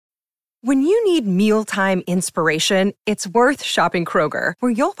When you need mealtime inspiration, it's worth shopping Kroger,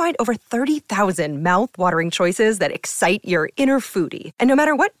 where you'll find over 30,000 mouth-watering choices that excite your inner foodie. And no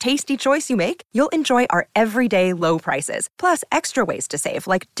matter what tasty choice you make, you'll enjoy our everyday low prices, plus extra ways to save,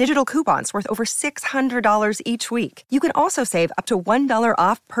 like digital coupons worth over $600 each week. You can also save up to $1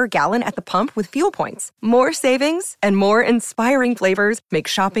 off per gallon at the pump with fuel points. More savings and more inspiring flavors make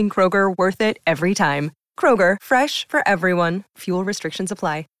shopping Kroger worth it every time. Kroger, fresh for everyone. Fuel restrictions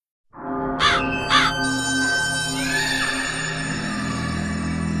apply.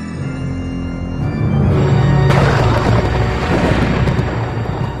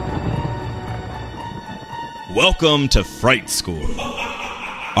 Welcome to Fright School.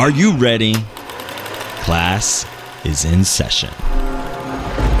 Are you ready? Class is in session.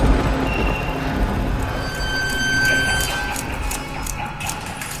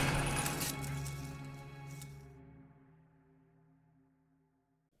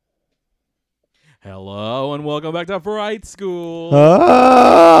 Hello and welcome back to Fright School.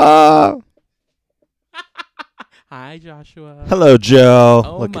 Hi, Joshua. Hello, Joe.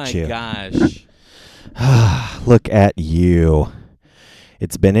 Oh Look my at you. gosh. Look at you.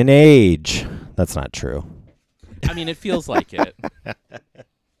 It's been an age. That's not true. I mean, it feels like it.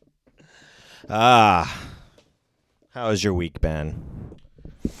 How has your week been?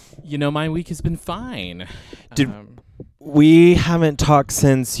 You know, my week has been fine. Did- We haven't talked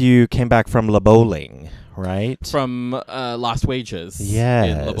since you came back from La Bowling, right? From Lost Wages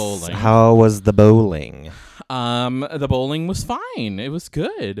Yes. in the bowling. How was the bowling? The bowling was fine. It was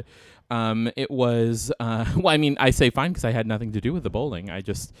good. It was well, I mean, I say fine because I had nothing to do with the bowling. I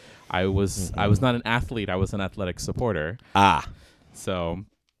was not an athlete. I was an athletic supporter. So,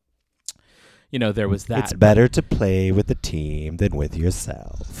 you know, there was that. It's better to play with the team than with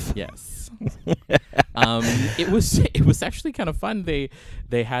yourself. Yes. It was actually kind of fun. They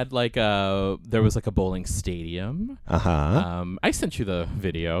had there was like a bowling stadium. I sent you the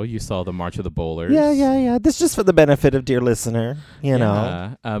video. You saw the March of the Bowlers. Yeah. This is just for the benefit of dear listener, you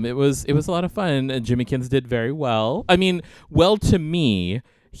know. It was a lot of fun. And Jimmy Kins did very well. I mean, well, to me,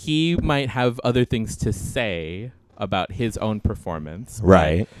 he might have other things to say about his own performance.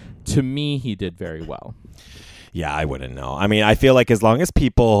 Right. To me, he did very well. Yeah, I wouldn't know. I mean, I feel like as long as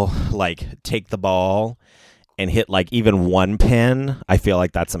people take the ball and hit even one pin, I feel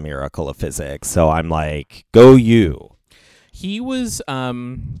like that's a miracle of physics. So I'm like, go you. He was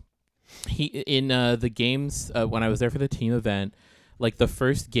he in the games when I was there for the team event, like the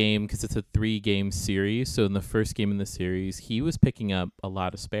first game, because it's a 3-game series. So in the first game in the series, he was picking up a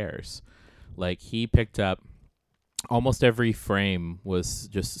lot of spares. Like he picked up almost every frame was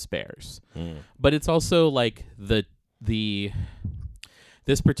just spares. But it's also like this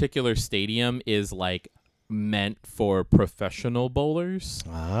particular stadium is meant for professional bowlers.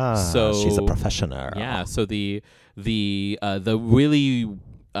 So she's a professional. Yeah, so the really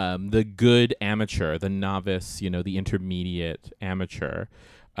the good amateur, the novice, the intermediate amateur,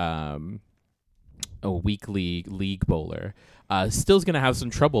 a weekly league bowler, still's going to have some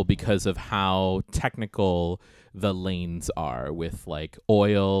trouble because of how technical the lanes are with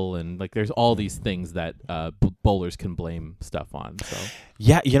oil and there's all these things that bowlers can blame stuff on. So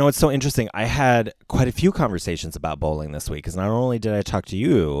yeah, it's so interesting. I had quite a few conversations about bowling this week because not only did I talk to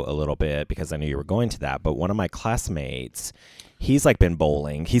you a little bit because I knew you were going to that, but one of my classmates, he's been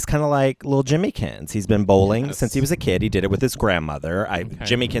bowling. He's kind of like little Jimmy Kins. He's been bowling since he was a kid. He did it with his grandmother.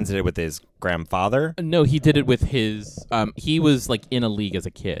 Jimmy Kins did it with his grandfather. No, he did it with his. He was in a league as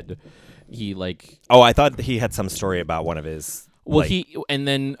a kid. He I thought he had some story about one of his. Well, and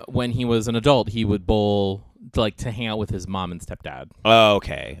then when he was an adult, he would bowl to hang out with his mom and stepdad. Oh,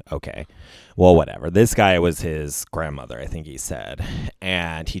 okay. Well, whatever. This guy was his grandmother, I think he said,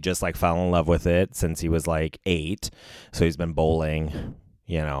 and he just fell in love with it since he was 8. So he's been bowling,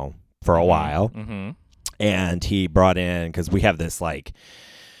 for a while. Mm-hmm. And he brought in, because we have this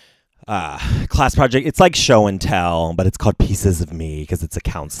class project. It's like show and tell, but it's called Pieces of Me because it's a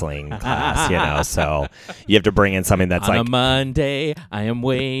counseling class, So you have to bring in something that's on a Monday, I am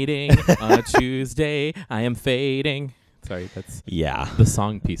waiting. On a Tuesday, I am fading. Sorry, that's the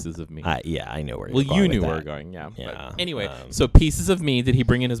song Pieces of Me. Yeah, I know where you're well, going. You knew with where that. we're going, yeah. Yeah. But anyway, so Pieces of Me, did he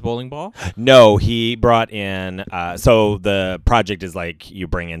bring in his bowling ball? No, he brought in, so the project is you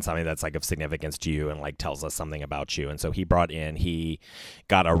bring in something that's of significance to you and tells us something about you. And so he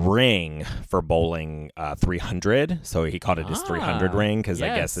got a ring for bowling 300. So he called it his 300 ring because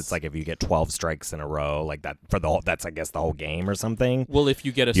I guess it's if you get 12 strikes in a row, that for the whole, that's I guess the whole game or something. Well, if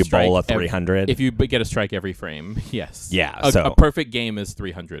you get a you strike, bowl a 300. If you get a strike every frame, yes. Yeah, a perfect game is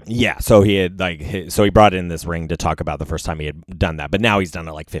 300. Yeah, so he had so he brought in this ring to talk about the first time he had done that, but now he's done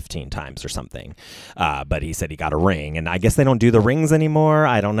it like 15 times or something. But he said he got a ring, and I guess they don't do the rings anymore.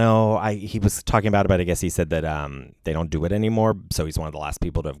 I don't know. He was talking about it, but I guess he said that they don't do it anymore. So he's one of the last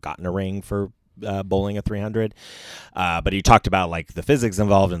people to have gotten a ring for bowling a 300. But he talked about like the physics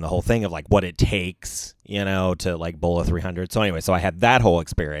involved in the whole thing of like what it takes, to like bowl a 300. So anyway, so I had that whole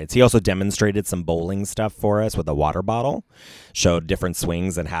experience. He also demonstrated some bowling stuff for us with a water bottle, showed different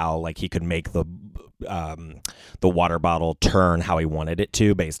swings and how like he could make the water bottle turn how he wanted it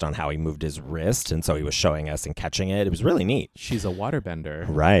to based on how he moved his wrist. And so he was showing us and catching it. It was really neat. She's a waterbender.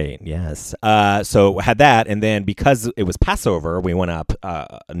 Right. Yes. So had that. And then because it was Passover, we went up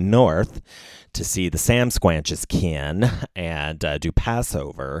north to see the Sam Squanch's kin and do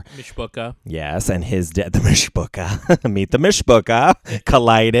Passover. Mishbucha. Yes. And his dad, the Mishbucha. Meet the Mishbucha.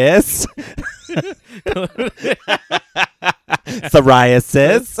 Colitis.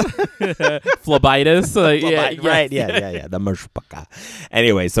 Psoriasis. Phlebitis. Right. Yeah. The Mishbucha.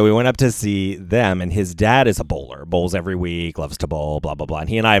 Anyway, so we went up to see them, and his dad is a bowler. Bowls every week, loves to bowl, blah, blah, blah. And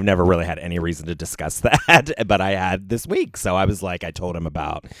he and I have never really had any reason to discuss that, but I had this week. So I was like, I told him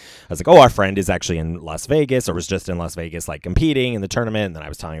about, I was like, oh, our friend is actually in Las Vegas, or was just in Las Vegas, like competing in the tournament. And then I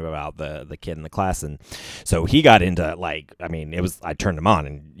was telling him about the kid in the class. And so he got into like, I mean, I turned him on,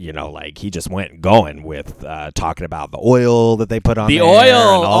 and, like he just went going with talking about the oil that they put on the there oil,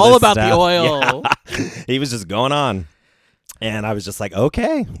 and all about stuff. the oil. Yeah. He was just going on. And I was just like,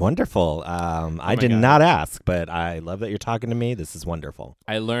 okay, wonderful. I did not ask, but I love that you're talking to me. This is wonderful.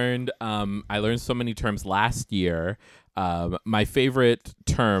 I learned so many terms last year. My favorite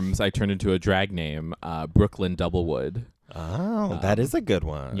terms I turned into a drag name, Brooklyn Doublewood. Oh, that is a good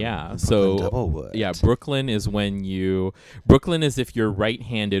one. Yeah. Brooklyn So Doublewood. yeah, Brooklyn is if you're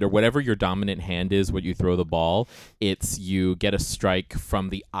right-handed, or whatever your dominant hand is when you throw the ball, it's you get a strike from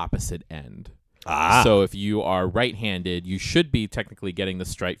the opposite end. So if you are right-handed, you should be technically getting the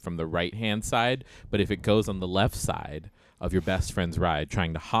strike from the right-hand side, but if it goes on the left side of your best friend's ride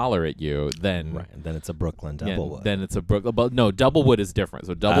trying to holler at you, then then it's a Brooklyn Doublewood. Then it's a Brooklyn. But no, Doublewood is different.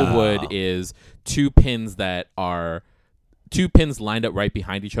 So Doublewood is two pins lined up right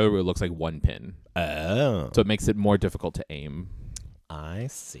behind each other where it looks like one pin. Oh. So it makes it more difficult to aim. I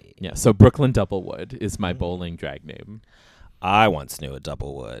see. Yeah, so Brooklyn Doublewood is my bowling drag name. I once knew a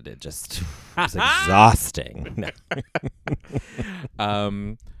Doublewood. It just was exhausting.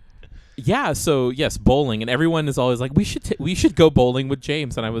 Yeah, so yes, bowling, and everyone is always like, we should go bowling with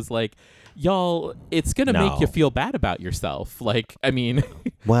James, and I was like, y'all, it's gonna make you feel bad about yourself. Like, I mean,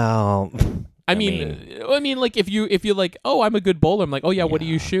 well, I mean, like if you like, oh, I'm a good bowler. I'm like, oh yeah, what do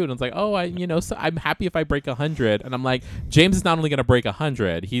you shoot? And it's like, oh, so I'm happy if I break 100. And I'm like, James is not only gonna break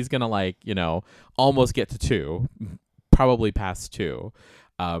 100, he's gonna like, almost get to 2, probably past 2.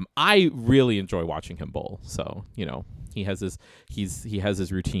 I really enjoy watching him bowl. So he has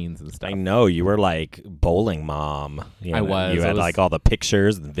his routines and stuff. I know you were like bowling mom. I was. You had like all the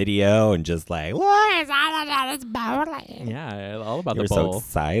pictures and video and just like, what is all about this bowling? Yeah, all about you the were bowl. So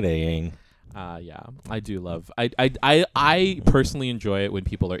exciting. Yeah, I do love. I personally enjoy it when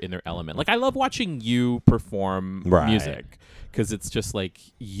people are in their element. Like I love watching you perform music because it's just like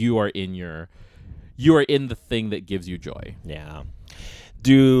you are in the thing that gives you joy. Yeah.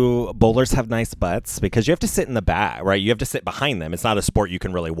 Do bowlers have nice butts? Because you have to sit in the back, right? You have to sit behind them. It's not a sport you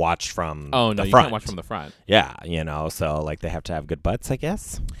can really watch from the front. You can't watch from the front. Yeah, so like they have to have good butts, I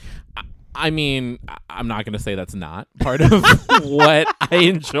guess. I mean, I'm not going to say that's not part of what I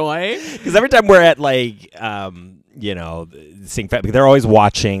enjoy. Because every time we're at like, seeing they're always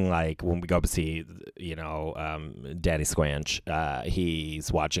watching, like when we go up to see, Daddy Squanch,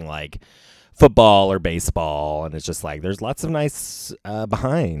 he's watching like football or baseball, and it's just like there's lots of nice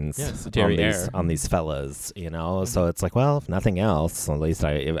behinds on these fellas, Mm-hmm. So it's like, well, if nothing else, at least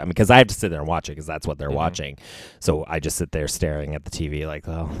I mean, because I have to sit there and watch it because that's what they're watching. So I just sit there staring at the TV like,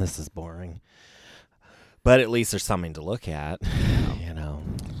 oh, this is boring. But at least there's something to look at,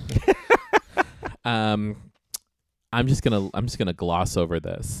 I'm just gonna gloss over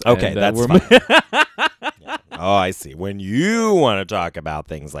this. Okay, and, that's fine. Oh, I see. When you want to talk about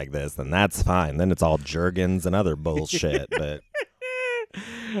things like this, then that's fine. Then it's all Jergens and other bullshit. But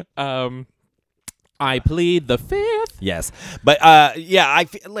I plead the fifth. Yes, but I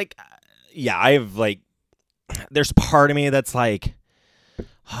feel like I have like there's part of me that's like,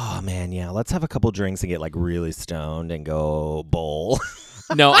 oh man, yeah, let's have a couple drinks and get like really stoned and go bowl.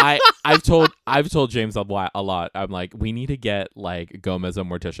 No, I've told James a lot. I'm like, we need to get like Gomez and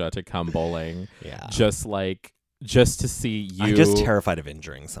Morticia to come bowling. Yeah. Just like just to see you. I'm just terrified of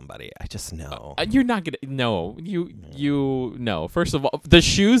injuring somebody. I just know. You're not gonna. No, you no. First of all, the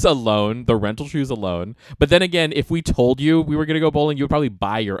shoes alone, the rental shoes alone. But then again, if we told you we were gonna go bowling, you would probably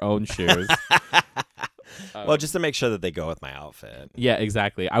buy your own shoes. Well, just to make sure that they go with my outfit. Yeah,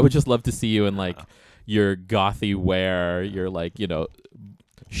 exactly. I would just love to see you in like your gothy wear, your like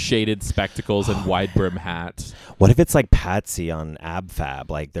shaded spectacles and wide brim hat. What if it's like Patsy on AbFab,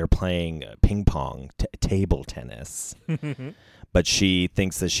 like they're playing ping pong, table tennis, but she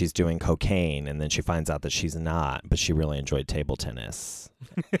thinks that she's doing cocaine, and then she finds out that she's not, but she really enjoyed table tennis,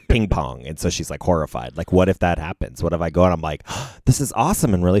 ping pong, and so she's like horrified. Like, what if that happens? What if I go and I'm like, this is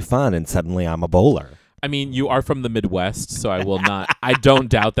awesome and really fun, and suddenly I'm a bowler? I mean, you are from the Midwest, so I will not. I don't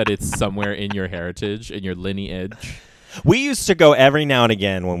doubt that it's somewhere in your heritage, in your lineage. We used to go every now and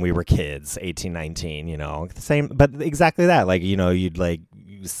again when we were kids, 18, 19, the same, but exactly that. Like, you'd like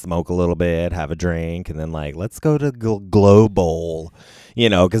smoke a little bit, have a drink, and then like, let's go to Glow Bowl,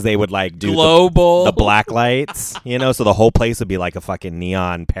 because they would like do Glow Bowl? the black lights, so the whole place would be like a fucking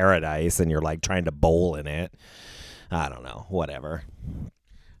neon paradise, and you're like trying to bowl in it. I don't know, whatever.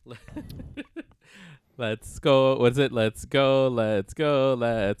 Let's go. What's it? Let's go. Let's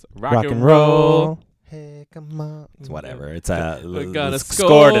rock and roll. Hey, come on. It's whatever. It's We're gonna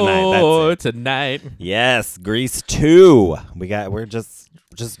score tonight. That's it. tonight. Yes, Grease 2. We're just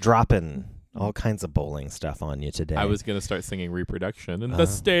dropping all kinds of bowling stuff on you today. I was gonna start singing Reproduction and the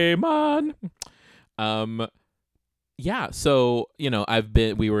Stayman. Yeah, so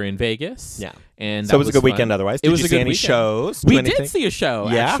we were in Vegas. Yeah, and so it was a good fun. weekend. Otherwise, It was you a see good any weekend. shows? We did see a show.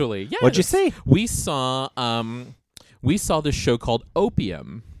 Yeah? Actually. Yeah. What'd you see? We saw this show called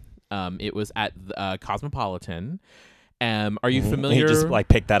Opium. It was at Cosmopolitan. Are you familiar? You just like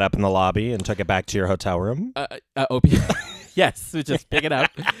picked that up in the lobby and took it back to your hotel room? Opium. Yes, just pick it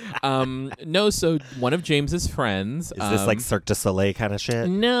up. No, so one of James's friends. Is this like Cirque du Soleil kind of shit?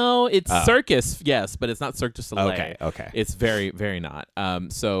 No, it's circus. Yes, but it's not Cirque du Soleil. Okay. It's very, very not.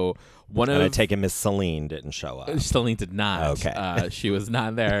 So one and of I take it Miss Celine didn't show up. Celine did not. Okay. She was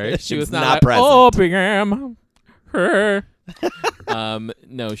not there. She was was not not present. Opium. Her.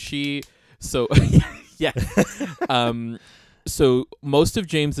 No, she. So yeah. So most of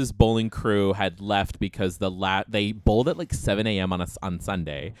James's bowling crew had left because they bowled at like 7 a.m. on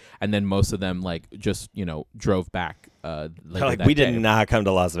Sunday, and then most of them like just drove back. Like we did not come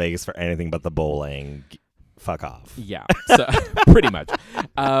to Las Vegas for anything but the bowling. Fuck off. Yeah, so pretty much.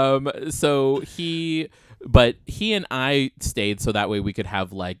 So he and I stayed so that way we could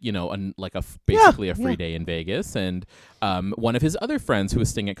have basically a free day in Vegas. And one of his other friends who was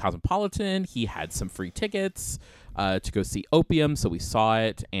staying at Cosmopolitan, he had some free tickets to go see Opium, so we saw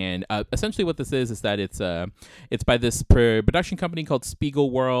it. And essentially what this is that it's by this production company called Spiegel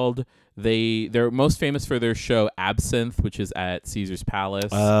World. They're most famous for their show Absinthe, which is at Caesar's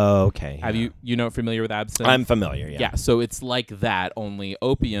Palace. Oh, okay. Have you familiar with Absinthe? I'm familiar, yeah. Yeah, so it's like that, only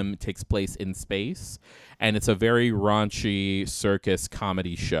Opium takes place in space, and it's a very raunchy circus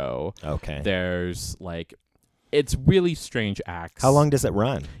comedy show. Okay. There's it's really strange acts. How long does it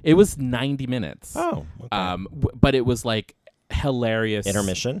run? It was 90 minutes. Oh, okay. But it was hilarious.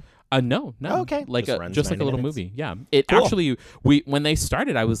 Intermission? No. Oh, okay. Just like a little minutes. movie. Yeah. It Cool. actually, when they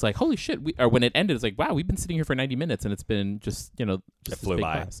started, I was like, holy shit. Or when it ended, it's like, wow, we've been sitting here for 90 minutes and it's been just It this flew big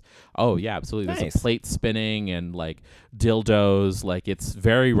by. class. Oh yeah, absolutely. There's Nice. a plate spinning and dildos. It's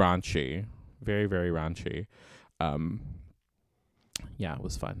very raunchy. Very, very raunchy. Yeah, it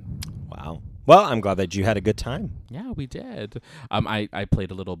was fun. Wow. Well, I'm glad that you had a good time. Yeah, we did. I played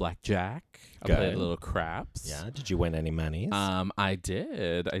a little blackjack. I played Good. a little craps. Yeah. Did you win any monies? I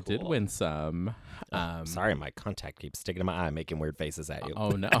did. I did Cool. win some. Sorry, my contact keeps sticking to my eye, making weird faces at you.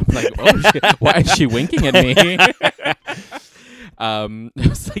 Oh no! I'm like, oh shit! Why is she winking at me?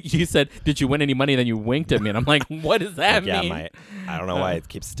 It's like you said, "Did you win any money?" Then you winked at me, and I'm like, "What does that Yeah, mean?" I don't know why it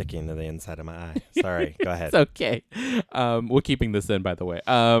keeps sticking to the inside of my eye. Sorry. Go ahead. It's okay. We're keeping this in, by the way.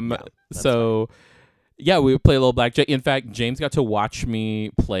 that's So, yeah, we play a little blackjack. In fact, James got to watch me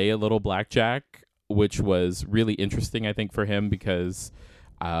play a little blackjack, which was really interesting, I think, for him because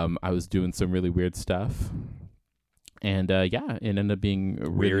I was doing some really weird stuff. And it ended up being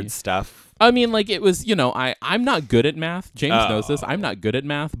really Weird stuff. I mean, it was, I'm not good at math. James knows this. I'm not good at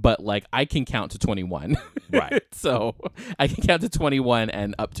math, but I can count to 21. Right. So I can count to 21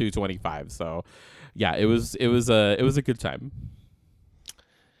 and up to 25. So yeah, it was a good time.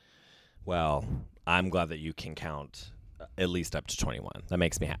 Well, I'm glad that you can count at least up to 21. That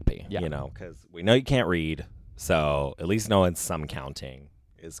makes me happy. Yeah. Because we know you can't read. So at least knowing some counting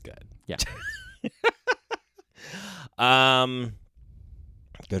is good. Yeah.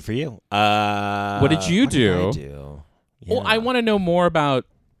 Good for you. What did you do? What did I do? Yeah. Well, I want to know more about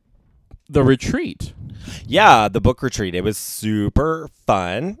the retreat. Yeah, the book retreat. It was super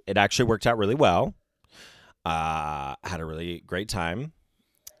fun. It actually worked out really well. Had a really great time.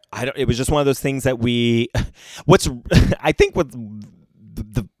 It was just one of those things that I think what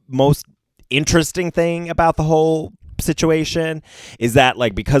the most interesting thing about the whole situation is that,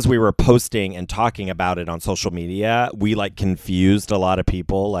 like, because we were posting and talking about it on social media, we like confused a lot of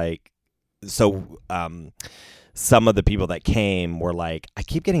people. Like, so some of the people that came were like, I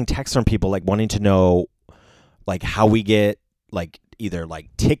keep getting texts from people like wanting to know like how we get like either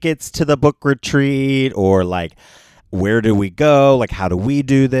like tickets to the book retreat or like where do we go? Like, how do we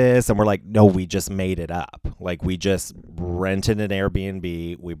do this? And we're like, no, we just made it up. Like, we just rented an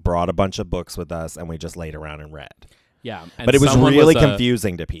Airbnb. We brought a bunch of books with us and we just laid around and read. Yeah. But it was really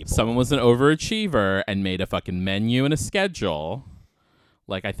confusing to people. Someone was an overachiever and made a fucking menu and a schedule.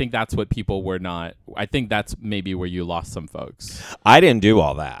 Like, I think that's what people were not. I think that's maybe where you lost some folks. I didn't do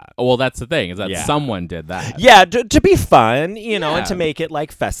all that. Well, that's the thing, is that someone did that. Yeah, to be fun, you know, and to make it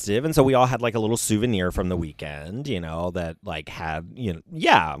like festive. And so we all had like a little souvenir from the weekend, you know, that like had, you know,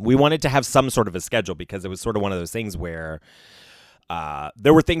 yeah, we wanted to have some sort of a schedule because it was sort of one of those things where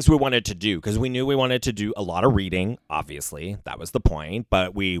there were things we wanted to do because we knew we wanted to do a lot of reading. Obviously, that was the point.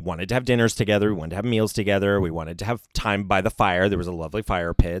 But we wanted to have dinners together. We wanted to have meals together. We wanted to have time by the fire. There was a lovely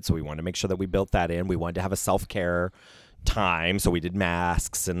fire pit, so we wanted to make sure that we built that in. We wanted to have a self-care time, so we did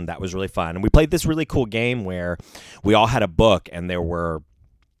masks, and that was really fun. And we played this really cool game where we all had a book, and there were,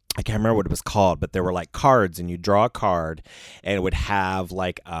 I can't remember what it was called, but there were like cards, and you draw a card, and it would have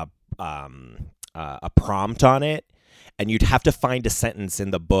like a prompt on it. And you'd have to find a sentence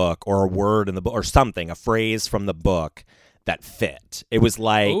in the book or a word in the book or something, a phrase from the book that fit. It was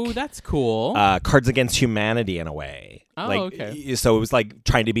like, oh, that's cool. Cards Against Humanity in a way. Oh, like, okay. So it was like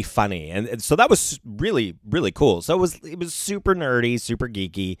trying to be funny, and so that was really, really cool. So it was super nerdy, super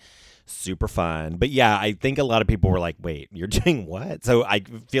geeky, super fun. But yeah, I think a lot of people were like, wait, you're doing what? So I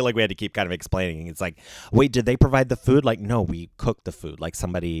feel like we had to keep kind of explaining. It's like, wait, did they provide the food? Like, no, we cooked the food. Like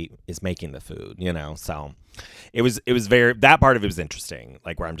somebody is making the food, you know? So it was very, that part of it was interesting.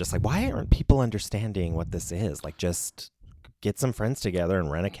 Like where I'm just like, why aren't people understanding what this is? Like just get some friends together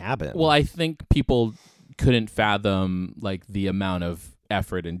and rent a cabin. Well, I think people couldn't fathom like the amount of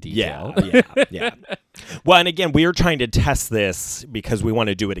effort and detail. Yeah. Well, and again, we are trying to test this because we want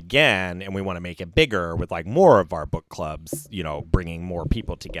to do it again and we want to make it bigger with like more of our book clubs, you know, bringing more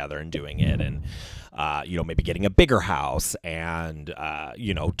people together and doing it, and you know, maybe getting a bigger house and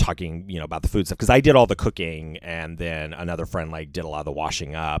you know, talking, you know, about the food stuff, because I did all the cooking and then another friend like did a lot of the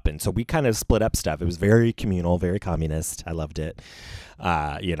washing up, and so we kind of split up stuff. It was very communal, very communist. I loved it.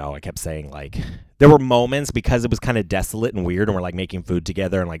 You know, I kept saying like there were moments because it was kind of desolate and weird and we're like making food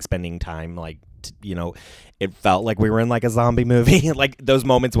together and like spending time like you know, it felt like we were in like a zombie movie. Like those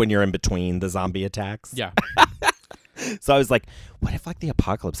moments when you're in between the zombie attacks. Yeah. So I was like, what if like the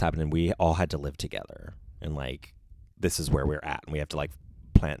apocalypse happened and we all had to live together and like this is where we're at and we have to like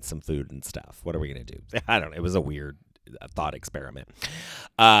plant some food and stuff. What are we going to do? I don't know. It was a weird thought experiment.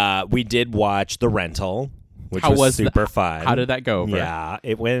 We did watch The Rental, which was super fun. How did that go over? Yeah,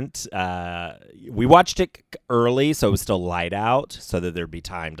 it went, we watched it early, so it was still light out, so that there'd be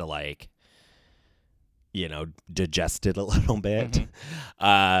time to like, you know, digest it a little bit.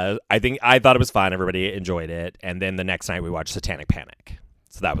 Mm-hmm. I thought it was fun. Everybody enjoyed it. And then the next night we watched Satanic Panic.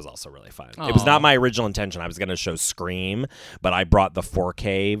 So that was also really fun. Aww. It was not my original intention. I was going to show Scream, but I brought the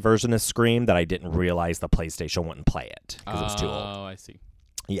 4K version of Scream that I didn't realize the PlayStation wouldn't play it because it was too old. Oh, I see.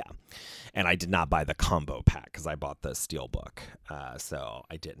 Yeah. And I did not buy the combo pack because I bought the Steelbook. So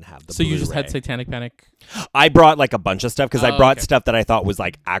I didn't have the So Blu-ray. You just had Satanic Panic? I brought like a bunch of stuff because I brought stuff that I thought was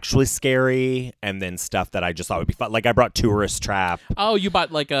like actually scary, and then stuff that I just thought would be fun. Like I brought Tourist Trap. Oh, you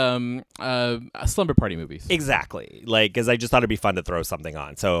bought like slumber party movies. Exactly. Like, because I just thought it'd be fun to throw something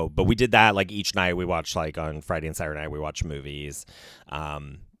on. So, but we did that like each night. We watched like on Friday and Saturday night, we watched movies.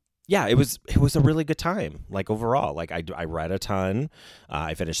 Yeah, it was a really good time. Like overall, like I read a ton.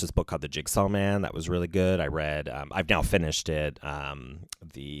 I finished this book called The Jigsaw Man. That was really good. I read. I've now finished it.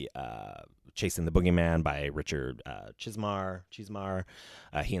 The Chasing the Boogeyman by Richard Chismar.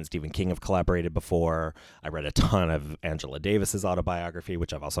 He and Stephen King have collaborated before. I read a ton of Angela Davis's autobiography,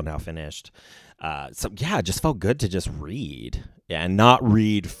 which I've also now finished. So yeah, it just felt good to just read and not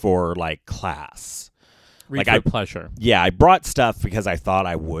read for like class. Read for pleasure. Yeah, I brought stuff because I thought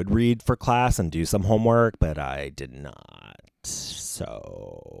I would read for class and do some homework, but I did not.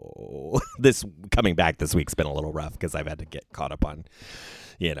 So this coming back this week's been a little rough because I've had to get caught up on,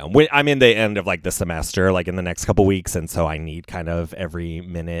 I'm in the end of like the semester, like in the next couple weeks. And so I need kind of every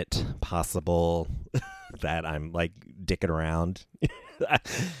minute possible that I'm like dicking around.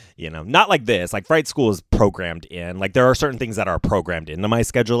 Not like this. Like Fright School is programmed in. Like there are certain things that are programmed into my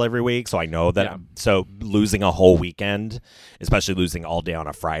schedule every week. So I know that. Yeah. So losing a whole weekend, especially losing all day on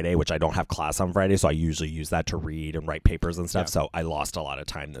a Friday, which I don't have class on Friday. So I usually use that to read and write papers and stuff. Yeah. So I lost a lot of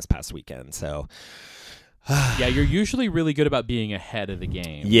time this past weekend. So. Yeah, you're usually really good about being ahead of the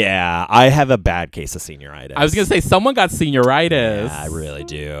game. Yeah, I have a bad case of senioritis. I was going to say, someone got senioritis. Yeah, I really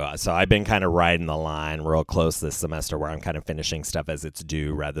do. So I've been kind of riding the line real close this semester where I'm kind of finishing stuff as it's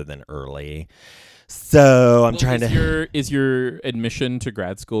due rather than early. So I'm trying to... Is your admission to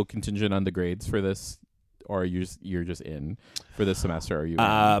grad school contingent on the grades for this? Or you're just in for this semester? Are you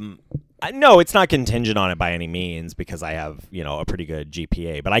No, it's not contingent on it by any means because I have, a pretty good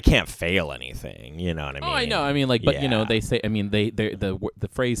GPA, but I can't fail anything. You know what I mean? Oh, I know. I mean, like, but they say, I mean, the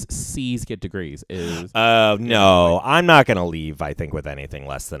phrase C's get degrees is. Oh no, I'm not gonna leave. I think with anything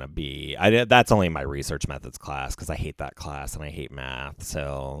less than a B. That's only my research methods class because I hate that class and I hate math.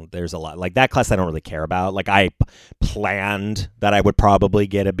 So there's a lot like that class I don't really care about. Like I planned that I would probably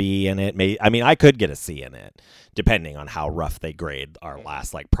get a B in it. I could get a C in it, depending on how rough they grade our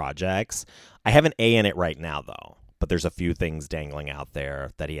last like projects. I have an A in it right now though, but there's a few things dangling out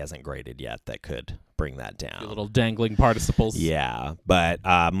there that he hasn't graded yet that could bring that down. Little dangling participles. Yeah, but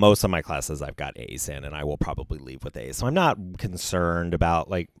most of my classes I've got A's in, and I will probably leave with A's. So I'm not concerned about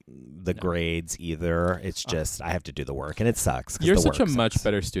like the grades either. It's just I have to do the work, and it sucks. You're such a much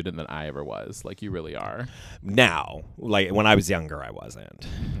better student than I ever was. Like you really are. Now, like when I was younger, I wasn't.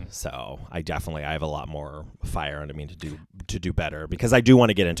 So I have a lot more fire under me to do better because I do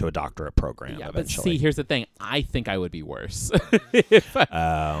want to get into a doctorate program. Yeah, eventually. But see, here's the thing. I think I would be worse.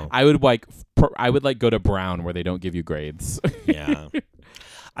 I would like go to Brown where they don't give you grades. Yeah.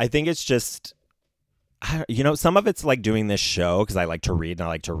 I think it's just, some of it's like doing this show because I like to read and I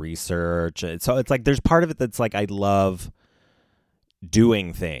like to research. So it's like there's part of it that's like I love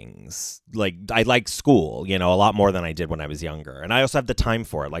doing things. Like I like school, a lot more than I did when I was younger. And I also have the time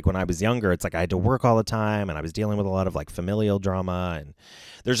for it. Like when I was younger, it's like I had to work all the time and I was dealing with a lot of like familial drama and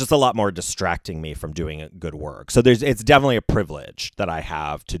there's just a lot more distracting me from doing good work. So it's definitely a privilege that I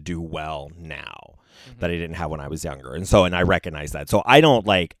have to do well now that I didn't have when I was younger. And I recognize that. So I don't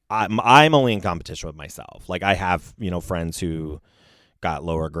I'm only in competition with myself. Like I have, friends who got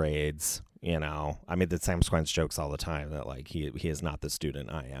lower grades, I made the Sam Squence jokes all the time that like he is not the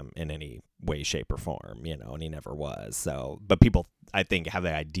student I am in any way, shape or form, and he never was. So, but people I think have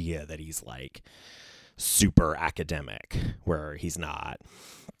the idea that he's like super academic where he's not.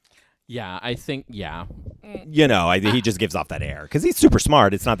 Yeah, I think, yeah. He just gives off that air because he's super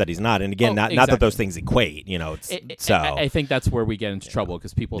smart. It's not that he's not. And again, not that those things equate, I think that's where we get into trouble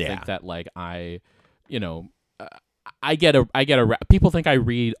because people think that like people think I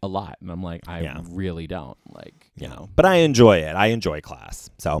read a lot and I'm like, I really don't but I enjoy it. I enjoy class.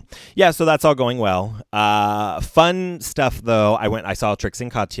 So so that's all going well. Fun stuff though. I saw Trixie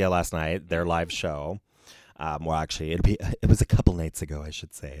and Katya last night, their live show. Well, actually, it was a couple nights ago, I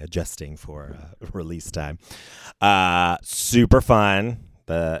should say, adjusting for release time. Super fun,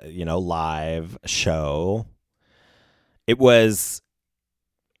 the live show. It was,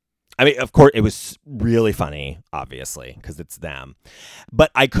 of course, it was really funny, obviously, because it's them.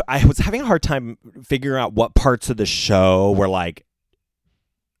 But I was having a hard time figuring out what parts of the show were like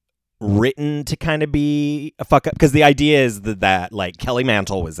written to kind of be a fuck up because the idea is that like Kelly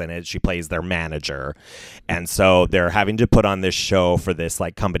Mantle was in it. She plays their manager, and so they're having to put on this show for this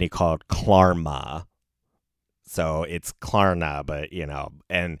like company called Klarma. So it's Klarna, but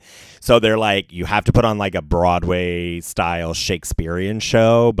and so they're like, you have to put on like a Broadway style Shakespearean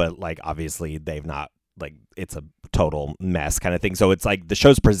show, but like obviously they've not, like it's a total mess kind of thing. So it's like the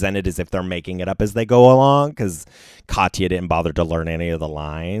show's presented as if they're making it up as they go along because Katya didn't bother to learn any of the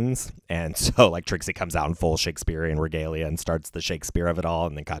lines. And so like Trixie comes out in full Shakespearean regalia and starts the Shakespeare of it all.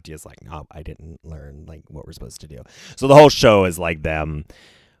 And then Katya's like, no, I didn't learn like what we're supposed to do. So the whole show is like them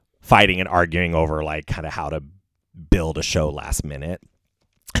fighting and arguing over like kind of how to build a show last minute.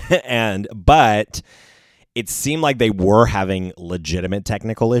 But it seemed like they were having legitimate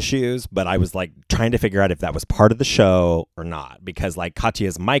technical issues, but I was like trying to figure out if that was part of the show or not, because like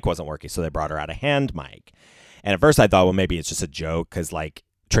Katya's mic wasn't working, so they brought her out a hand mic. And at first I thought, well, maybe it's just a joke because like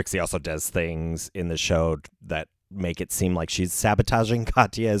Trixie also does things in the show that make it seem like she's sabotaging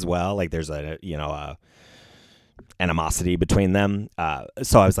Katya as well. Like there's a animosity between them.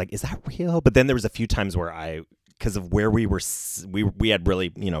 So I was like, is that real? But then there was a few times where I because of where we were, we had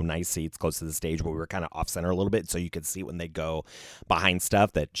really, nice seats close to the stage, but we were kind of off center a little bit. So you could see when they go behind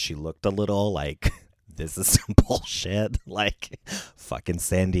stuff that she looked a little like, this is some bullshit. Like fucking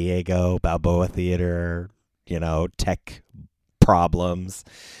San Diego, Balboa Theater, tech problems.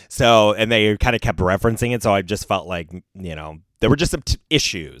 So, and they kind of kept referencing it. So I just felt like, there were just some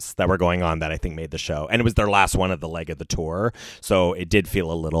issues that were going on that I think made the show. And it was their last one of the leg of the tour. So it did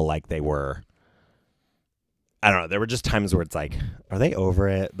feel a little like they were, I don't know. There were just times where it's like, are they over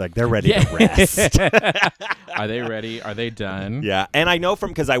it? Like they're ready to rest. Are they ready? Are they done? Yeah. And I know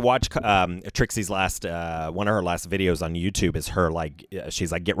because I watched Trixie's last, one of her last videos on YouTube is her like,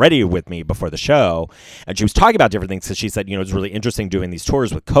 she's like, get ready with me before the show. And she was talking about different things. So she said, it's really interesting doing these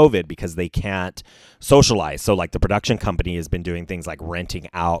tours with COVID because they can't socialize. So like the production company has been doing things like renting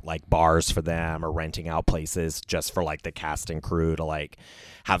out like bars for them or renting out places just for like the cast and crew to like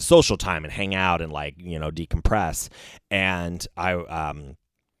have social time and hang out and like, decompress. And I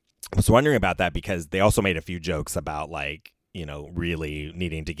was wondering about that because they also made a few jokes about like, really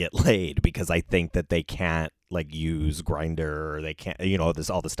needing to get laid because I think that they can't like use Grindr or they can't, all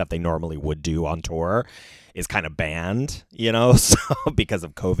the stuff they normally would do on tour is kind of banned, so because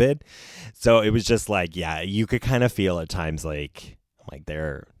of COVID. So it was just like, yeah, you could kind of feel at times like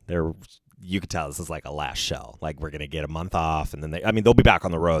they're you could tell this is like a last show. Like we're gonna get a month off, and then they'll be back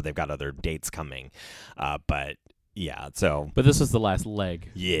on the road. They've got other dates coming, but yeah. So, but this was the last leg.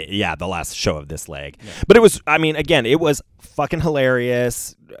 Yeah, the last show of this leg. Yeah. But it was, again, it was fucking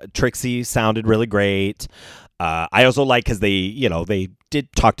hilarious. Trixie sounded really great. I also like because they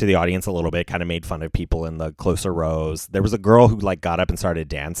did talk to the audience a little bit, kind of made fun of people in the closer rows. There was a girl who like got up and started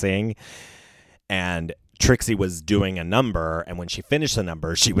dancing, and Trixie was doing a number, and when she finished the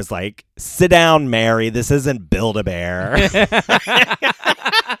number, she was like, "Sit down, Mary. This isn't Build-A-Bear."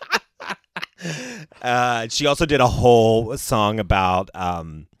 She also did a whole song about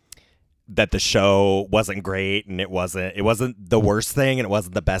that the show wasn't great, and it wasn't the worst thing, and it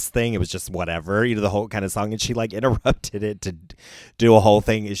wasn't the best thing. It was just whatever, the whole kind of song. And she like interrupted it to do a whole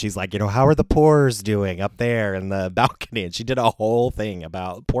thing. And she's like, how are the poors doing up there in the balcony? And she did a whole thing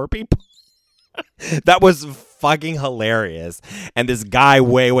about poor people. That was fucking hilarious. And this guy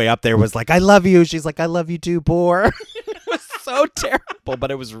way up there was like, I love you. She's like, I love you too, poor. It was so terrible,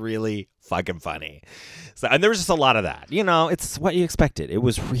 but it was really fucking funny. So, and there was just a lot of that. It's what you expected. It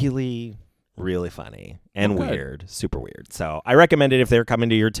was really, really funny and weird, super weird. So I recommend it if they're coming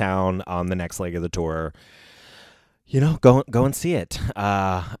to your town on the next leg of the tour. Go and see it.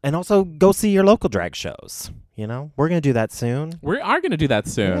 And also go see your local drag shows. We're going to do that soon. We are going to do that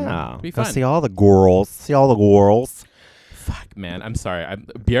soon. Yeah. Be go fun. see all the girls. Fuck, man. I'm sorry.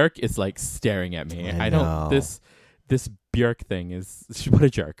 Björk is like staring at me. I know. This Björk thing is, what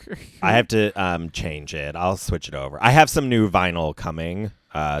a jerk. I have to change it. I'll switch it over. I have some new vinyl coming,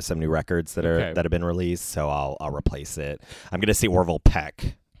 some new records that have been released, so I'll replace it. I'm going to see Orville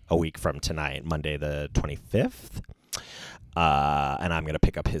Peck a week from tonight, Monday the 25th. And I'm going to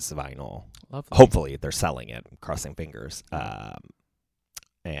pick up his vinyl. Lovely. Hopefully they're selling it, crossing fingers.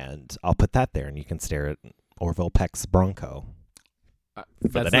 And I'll put that there, and you can stare at Orville Peck's Bronco for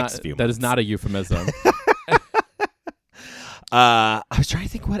the next few months. That is not a euphemism. I was trying to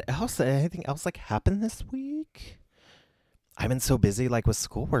think what else. Anything else like happened this week? I've been so busy like with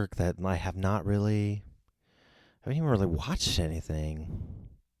schoolwork that I haven't even really watched anything.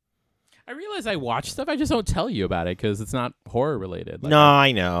 I realize I watch stuff. I just don't tell you about it because it's not horror related. No,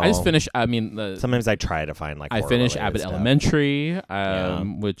 I know. I just finished. Sometimes I try to find like. I finished Abbott stuff. Elementary,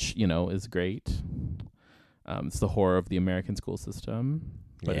 which is great. It's the horror of the American school system,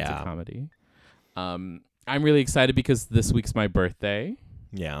 but it's a comedy. I'm really excited because this week's my birthday.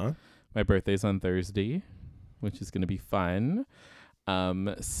 Yeah, my birthday's on Thursday, which is going to be fun.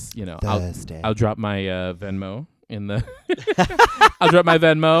 Thursday. I'll drop my Venmo. I'll drop my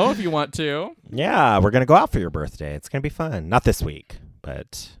Venmo if you want to. Yeah, we're gonna go out for your birthday. It's gonna be fun. Not this week,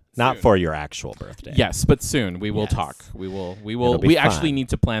 but not for your actual birthday. Yes, but soon we will talk. We will. We actually need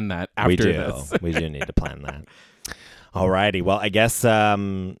to plan that after this. We do need to plan that. Alrighty. Well, I guess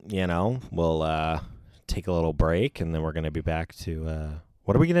we'll take a little break, and then we're gonna be back to.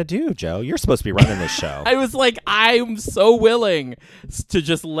 What are we gonna do, Joe? You're supposed to be running this show. I was like, I'm so willing to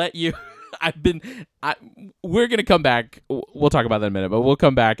just let you. We're going to come back. We'll talk about that in a minute, but we'll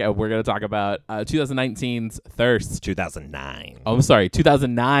come back and we're going to talk about 2019's Thirst. 2009. Oh, I'm sorry.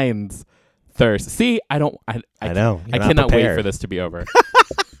 2009's Thirst. See, I know. I cannot wait for this to be over.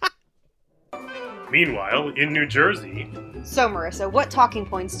 Meanwhile, in New Jersey... So, Marissa, what talking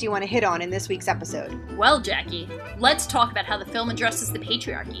points do you want to hit on in this week's episode? Well, Jackie, let's talk about how the film addresses the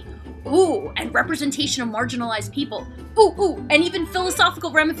patriarchy. Ooh, and representation of marginalized people. Ooh, and even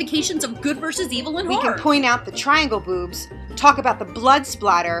philosophical ramifications of good versus evil in We horror. can point out the triangle boobs, talk about the blood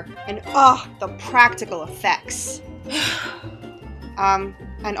splatter, and the practical effects.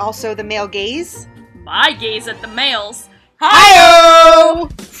 And also the male gaze. My gaze at the males. Hi-yo!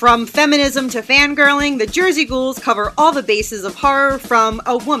 From feminism to fangirling, the Jersey Ghouls cover all the bases of horror from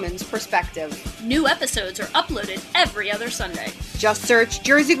a woman's perspective. New episodes are uploaded every other Sunday. Just search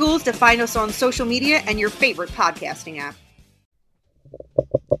Jersey Ghouls to find us on social media and your favorite podcasting app.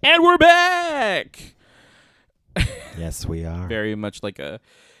 And we're back. Yes, we are. Very much like a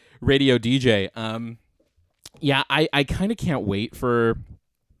radio DJ. Yeah, I kind of can't wait for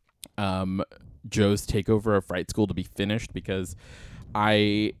Joe's takeover of Fright School to be finished, because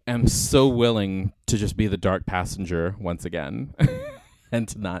I am so willing to just be the dark passenger once again and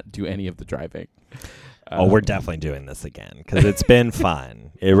to not do any of the driving. We're definitely doing this again because it's been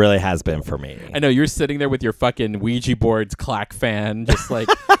fun. It really has been for me. I know you're sitting there with your fucking Ouija boards, clack fan, just like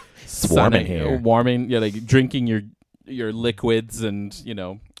Swarming here. warming, yeah, like drinking your liquids and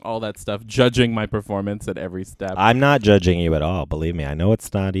all that stuff, judging my performance at every step. I'm not judging you at all. Believe me, I know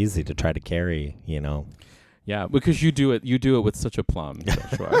it's not easy to try to carry. Yeah, because you do it with such a plum,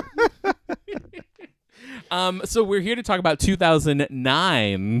 Joshua. So we're here to talk about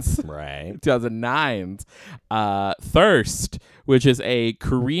 2009's Right. 2009's Thirst, which is a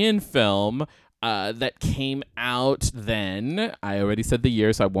Korean film that came out then. I already said the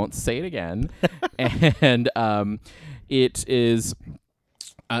year, so I won't say it again. And it is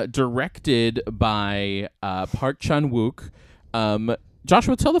directed by Park Chan-wook.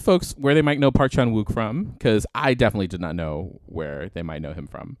 Joshua, tell the folks where they might know Park Chan-wook from, because I definitely did not know where they might know him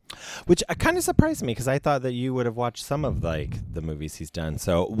from. Which kind of surprised me because I thought that you would have watched some of the movies he's done.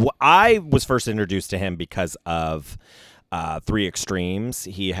 So I was first introduced to him because of Three Extremes.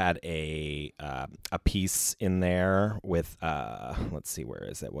 He had a piece in there with let's see, where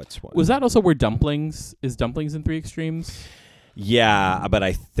is it? What's one? Was that also where Dumplings in Three Extremes? Yeah, but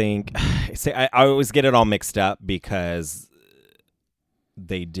I think I always get it all mixed up because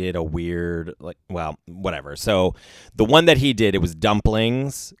they did a weird whatever. So the one that he did, it was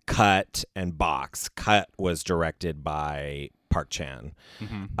Dumplings, Cut, and Box. Cut was directed by Park Chan,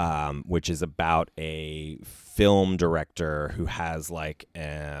 which is about a film director who has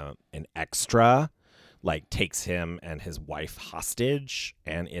an extra takes him and his wife hostage,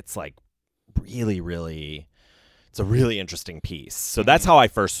 and it's really it's a really interesting piece. So that's how I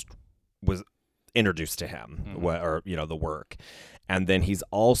first was introduced to him, or the work. And then he's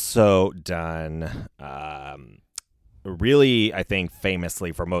also done really, I think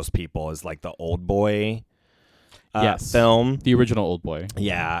famously for most people, is the Old Boy film. The original Old Boy.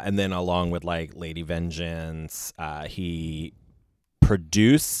 Yeah, and then along with Lady Vengeance, he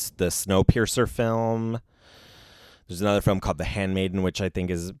produced the Snowpiercer film. There's another film called The Handmaiden, which I think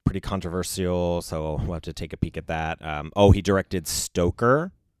is pretty controversial, so we'll have to take a peek at that. He directed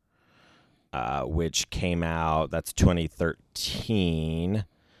Stoker, which came out, that's 2013.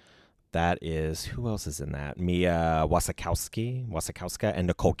 That is, who else is in that? Mia Wasikowska and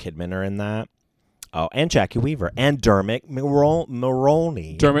Nicole Kidman are in that. Oh, and Jackie Weaver and Dermot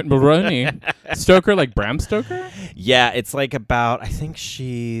Mulroney. Dermot Mulroney. Stoker, like Bram Stoker? Yeah, it's about, I think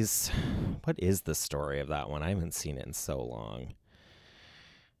she's, what is the story of that one? I haven't seen it in so long.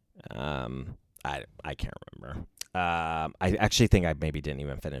 I can't remember. I actually think I maybe didn't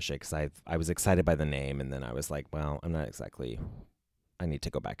even finish it because I was excited by the name, and then I was like, well, I'm not exactly, I need to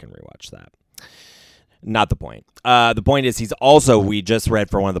go back and rewatch that. Not the point. The point is we just read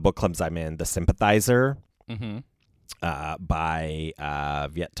for one of the book clubs I'm in, The Sympathizer, by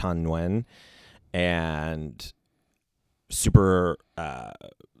Viet Thanh Nguyen, and super,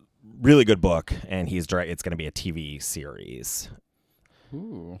 really good book, and it's going to be a TV series.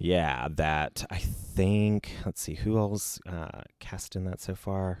 Ooh. Yeah, that I think, let's see, who else cast in that so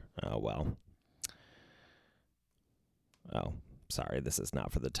far? Sorry, this is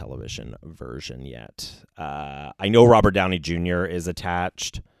not for the television version yet. I know Robert Downey Jr. is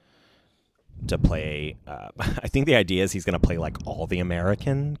attached to play, I think the idea is he's going to play all the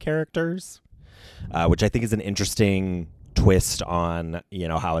American characters, which I think is an interesting twist on,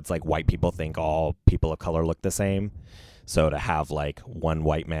 how it's white people think all people of color look the same. So to have one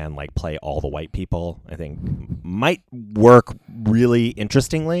white man play all the white people, I think might work really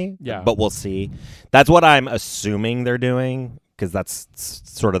interestingly. Yeah. But we'll see. That's what I'm assuming they're doing, because that's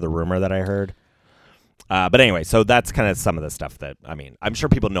sort of the rumor that I heard. But anyway, so that's kind of some of the stuff that, I'm sure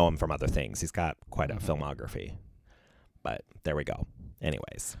people know him from other things. He's got quite a filmography. But there we go.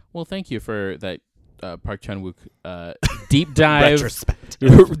 Anyways. Well, thank you for that Park Chan-wook deep dive,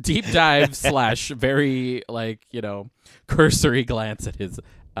 Retrospect. deep dive / very cursory glance at his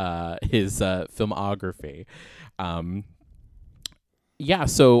filmography. Yeah,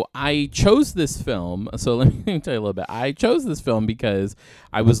 so I chose this film. So let me tell you a little bit. I chose this film because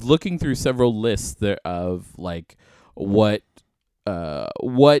I was looking through several lists of what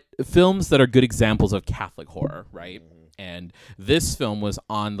films that are good examples of Catholic horror, right? And this film was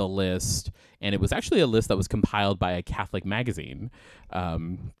on the list, and it was actually a list that was compiled by a Catholic magazine,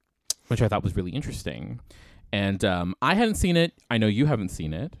 which I thought was really interesting. And I hadn't seen it. I know you haven't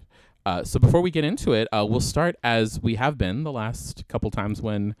seen it. So before we get into it, we'll start as we have been the last couple times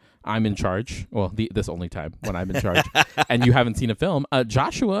when I'm in charge. Well, this only time when I'm in charge, and you haven't seen a film.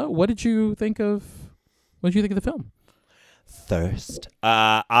 Joshua, what did you think of the film? Thirst.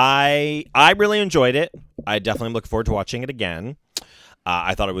 I really enjoyed it. I definitely look forward to watching it again.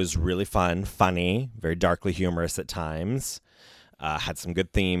 I thought it was really fun, funny, very darkly humorous at times. Had some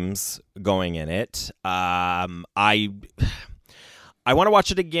good themes going in it. I want to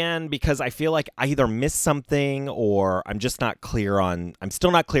watch it again because I feel like I either missed something or I'm just not clear on. I'm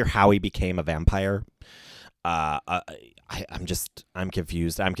still not clear how he became a vampire. I'm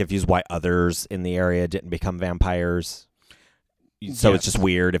confused. I'm confused why others in the area didn't become vampires. So It's just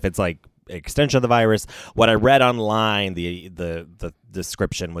weird if it's like an extension of the virus. What I read online, the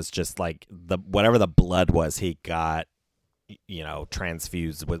description was just like whatever the blood was he got,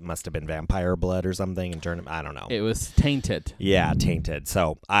 transfused with must have been vampire blood or something and turned him. I don't know. It was tainted. Yeah, tainted.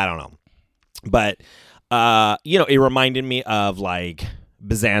 So I don't know. But it reminded me of like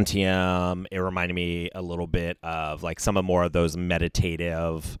Byzantium. It reminded me a little bit of like some of more of those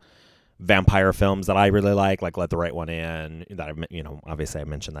meditative vampire films that I really like Let the Right One In. That obviously I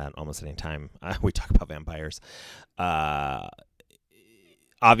mention that almost any time we talk about vampires.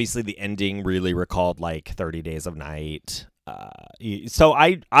 Obviously the ending really recalled like 30 Days of Night. So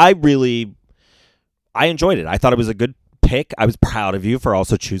I enjoyed it. I thought it was a good pick. I was proud of you for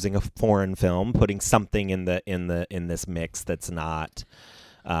also choosing a foreign film, putting something in this mix that's not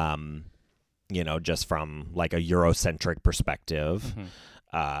just from like a Eurocentric perspective. Mm-hmm.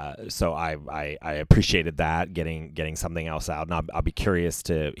 So I appreciated that, getting something else out, and I'll be curious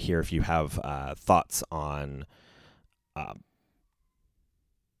to hear if you have thoughts on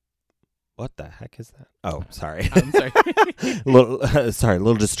what the heck is that? Oh, sorry. I'm sorry. a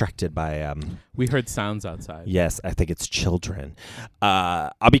little distracted by we heard sounds outside. Yes, I think it's children.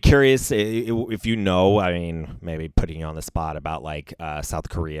 I'll be curious if you know, I mean, maybe putting you on the spot about like South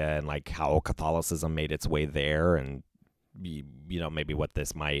Korea and like how Catholicism made its way there, and maybe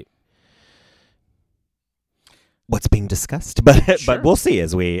what's being discussed, but Sure. But we'll see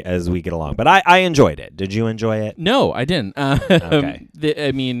as we get along. But I enjoyed it. Did you enjoy it? No, I didn't. Okay.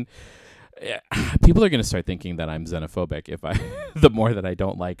 People are going to start thinking that I'm xenophobic if the more that I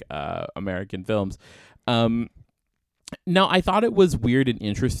don't like American films. No, I thought it was weird and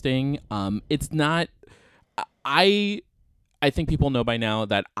interesting. It's not. I think people know by now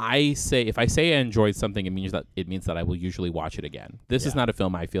that if I say I enjoyed something, it means that I will usually watch it again. This is not a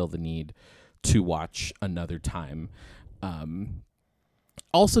film I feel the need to watch another time.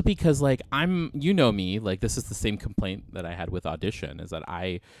 Also because like me, like this is the same complaint that I had with Audition, is that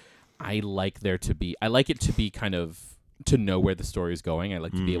I like it to be kind of to know where the story is going. I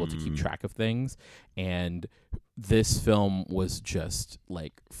like to be able to keep track of things, and this film was just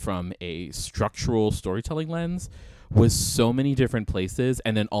like from a structural storytelling lens was so many different places,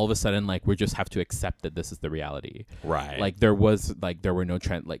 and then all of a sudden like we just have to accept that this is the reality. Right. Like there were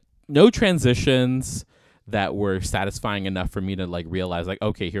no transitions that were satisfying enough for me to like realize like,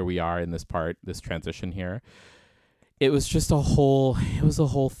 okay, here we are in this transition here. It was just a whole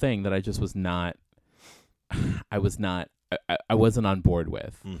thing that I just was not, I wasn't on board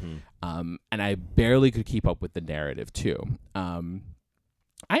with. Mm-hmm. And I barely could keep up with the narrative too. I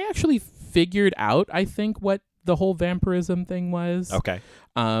actually figured out, I think, what the whole vampirism thing was. Okay.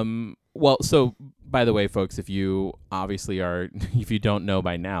 Well, so by the way, folks, if you don't know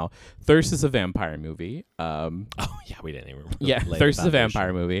by now, Thirst is a vampire movie. Oh yeah, we didn't even. Thirst is a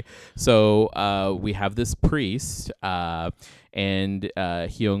vampire movie. So we have this priest, and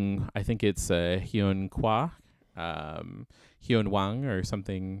Hyun, I think it's Hyun Kwa, Hyun Wang or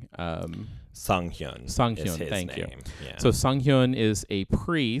something. Sung Hyun. Thank you. Yeah. So Sung Hyun is a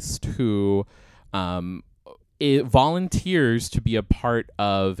priest who it volunteers to be a part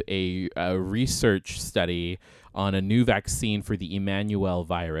of a research study on a new vaccine for the Emmanuel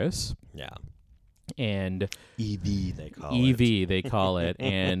virus. Yeah. And EV, they call EV, they call it.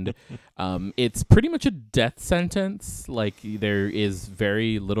 And it's pretty much a death sentence. Like, there is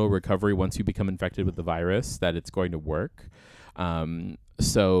very little recovery once you become infected with the virus that it's going to work.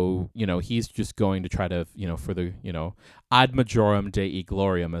 So, he's just going to try to, for the, ad majorem Dei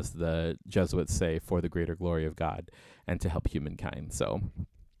gloriam, as the Jesuits say, for the greater glory of God and to help humankind. So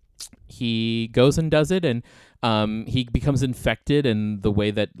he goes and does it, and he becomes infected, and the way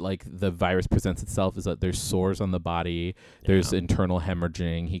that like the virus presents itself is that there's sores on the body, there's internal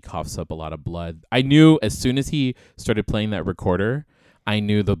hemorrhaging, he coughs up a lot of blood. I knew as soon as he started playing that recorder, I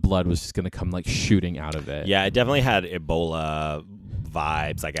knew the blood was just going to come like shooting out of it. Yeah, it definitely had Ebola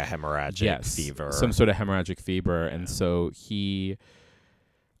vibes, like a hemorrhagic fever. Some sort of hemorrhagic fever. And so he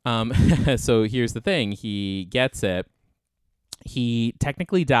so here's the thing, he gets it. He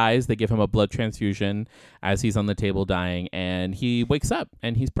technically dies. They give him a blood transfusion as he's on the table dying, and he wakes up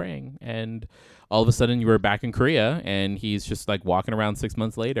and he's praying. And all of a sudden, you were back in Korea, and he's just like walking around 6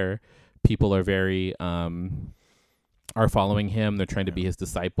 months later. People are very are following him. They're trying to be his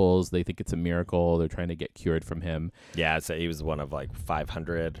disciples. They think it's a miracle. They're trying to get cured from him. Yeah, so he was one of like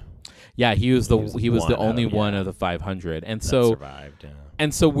 500. Yeah, he was the only one of the 500, and so survived. Yeah.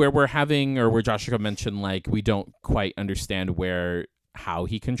 And so where Joshua mentioned, like, we don't quite understand how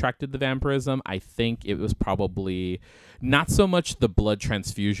he contracted the vampirism. I think it was probably not so much the blood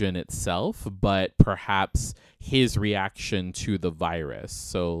transfusion itself, but perhaps his reaction to the virus.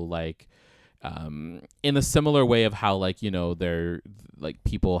 So like, in a similar way of how like, they're like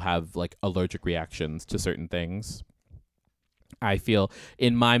people have like allergic reactions to certain things. I feel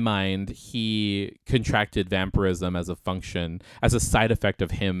in my mind he contracted vampirism as a side effect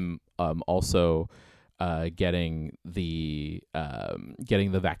of him also getting the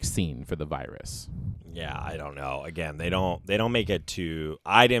vaccine for the virus. Yeah, I don't know. Again, they don't make it too.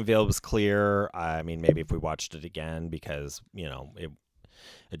 I didn't feel it was clear. I mean, maybe if we watched it again, because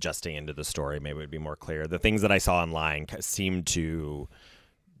adjusting into the story, maybe it would be more clear. The things that I saw online seemed to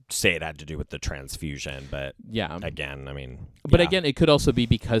say it had to do with the transfusion, but again, I mean, again, it could also be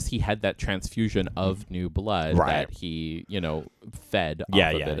because he had that transfusion of new blood that he, fed off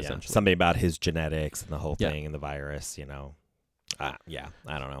of it essentially. Something about his genetics and the whole thing and the virus, I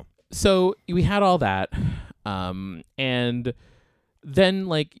don't know. So we had all that, and then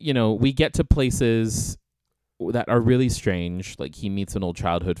like, we get to places that are really strange. Like, he meets an old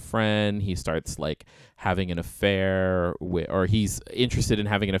childhood friend. He starts like having an affair or he's interested in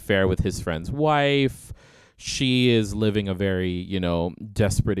having an affair with his friend's wife. She is living a very,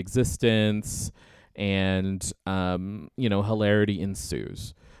 desperate existence, and, hilarity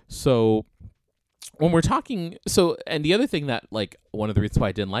ensues. So when we're talking, and the other thing that like, one of the reasons why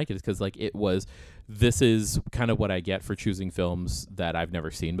I didn't like it is because like this is kind of what I get for choosing films that I've never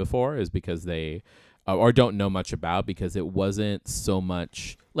seen before, is because they or don't know much about, because it wasn't so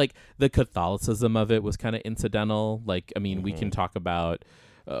much like the Catholicism of it was kind of incidental. Like, I mean, we can talk about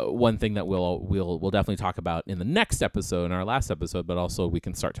one thing that we'll definitely talk about in the next episode, in our last episode, but also we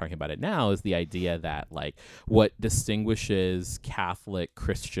can start talking about it now, is the idea that like what distinguishes Catholic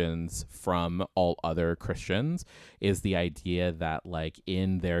Christians from all other Christians is the idea that like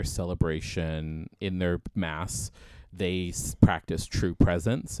in their celebration, in their mass, they practice true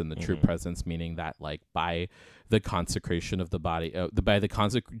presence, and the true presence meaning that like by the consecration of the body,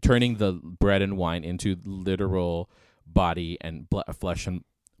 turning the bread and wine into literal body and flesh and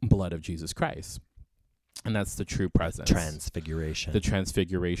blood of Jesus Christ. And that's the true presence. Transfiguration. The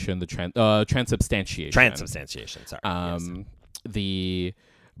transfiguration, the transubstantiation. Transubstantiation, sorry.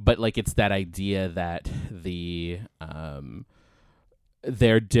 But like it's that idea that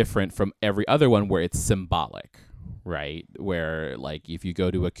they're different from every other one, where it's symbolic. Right, where like if you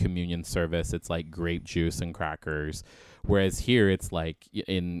go to a communion service, it's like grape juice and crackers, whereas here it's like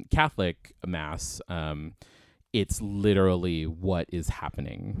in Catholic mass, it's literally what is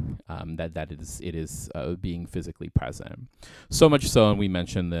happening, that it is being physically present. So much so, and we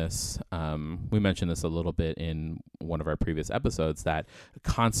mentioned this a little bit in one of our previous episodes, that a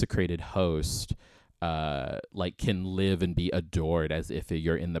consecrated host like can live and be adored as if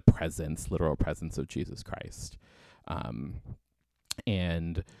you're in the literal presence of Jesus Christ.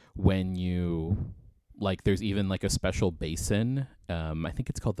 And when you like, there's even like a special basin. I think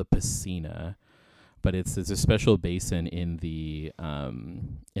it's called the piscina, but there's a special basin in the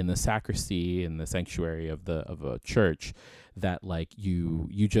sacristy, in the sanctuary of a church, that like you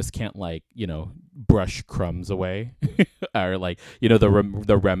just can't like brush crumbs away or like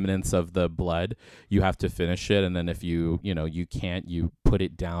the remnants of the blood. You have to finish it, and then if you can't, you put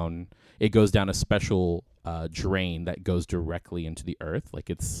it down. It goes down a special drain that goes directly into the earth.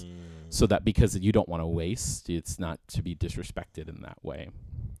 Like it's so that because you don't want to waste, it's not to be disrespected in that way.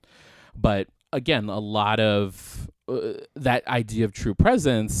 But again, a lot of that idea of true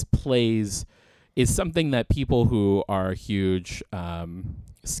presence is something that people who are huge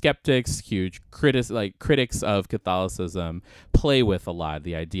skeptics, huge critics of Catholicism play with a lot.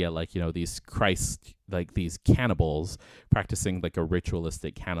 The idea, like, you know, these these cannibals practicing like a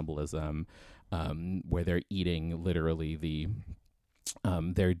ritualistic cannibalism, where they're eating literally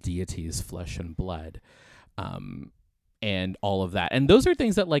their deity's flesh and blood, and all of that. And those are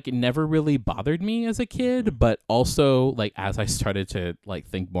things that like never really bothered me as a kid, but also like as I started to like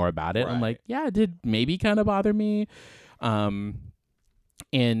think more about it, I'm like, yeah, it did maybe kind of bother me.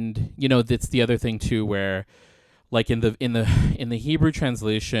 And you know, that's the other thing too, where like in the Hebrew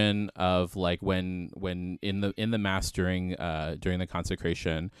translation of like when in the mass during the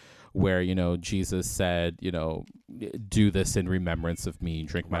consecration, where, you know, Jesus said, you know, do this in remembrance of me,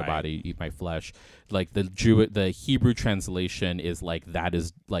 drink my body, eat my flesh. Like the Hebrew translation is like, that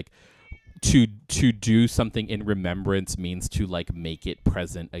is like to do something in remembrance means to like make it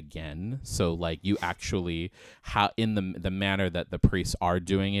present again. So like you actually, how in the manner that the priests are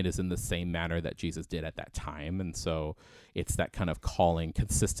doing it is in the same manner that Jesus did at that time. And so it's that kind of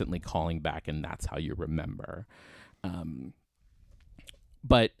consistently calling back, and that's how you remember.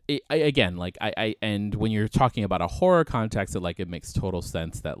 But again, like and when you're talking about a horror context, it makes total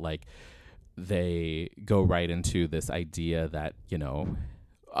sense that like they go right into this idea that, you know,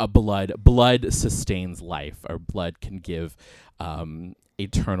 blood sustains life, or blood can give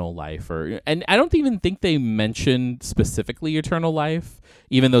eternal life, and I don't even think they mentioned specifically eternal life,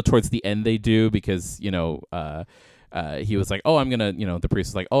 even though towards the end they do, because, you know, he was like, oh, I'm gonna, you know, the priest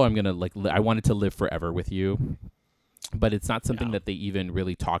was like, oh, I'm gonna like I wanted to live forever with you. But it's not something that they even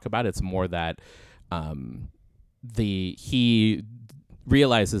really talk about. It's more that he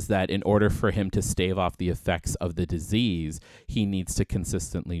realizes that in order for him to stave off the effects of the disease, he needs to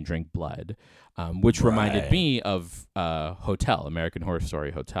consistently drink blood, which reminded me of American Horror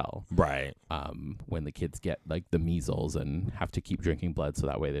Story Hotel. Right. When the kids get like the measles and have to keep drinking blood so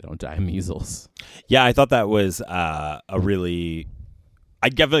that way they don't die of measles. Yeah, I thought that was I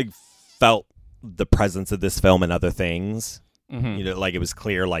definitely felt the presence of this film and other things. Mm-hmm. You know, like it was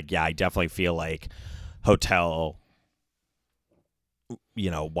clear, like, yeah, I definitely feel like Hotel, you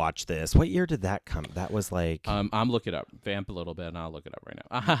know, watch this. What year did that come? That was like I'm looking it up. Vamp a little bit and I'll look it up right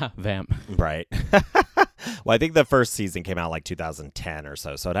now. Vamp. Right. Well, I think the first season came out like 2010 or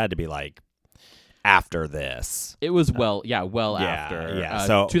so it had to be like after this. It was after. Yeah.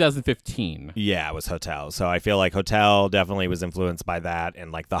 So 2015. Yeah, it was Hotel. So I feel like Hotel definitely was influenced by that,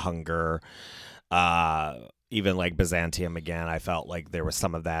 and like The Hunger. Even like Byzantium again, I felt like there was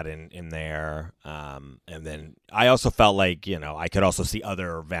some of that in there. And then I also felt like, you know, I could also see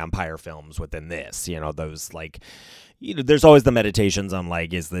other vampire films within this, you know, those like, you know, there's always the meditations on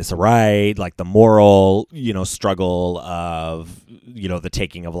like, is this right? Like the moral, you know, struggle of, you know, the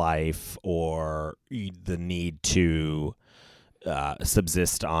taking of life, or the need to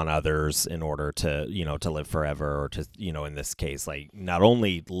subsist on others in order to, you know, to live forever, or to, you know, in this case, like not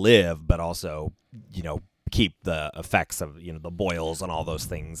only live, but also, you know, keep the effects of, you know, the boils and all those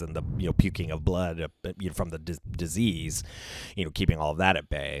things, and the, you know, puking of blood, you know, from the disease, you know, keeping all of that at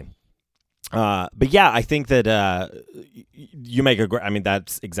bay. But yeah, I think that you make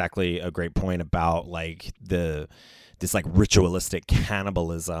that's exactly a great point about like this like ritualistic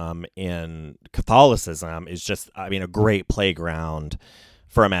cannibalism in Catholicism is just, I mean, a great playground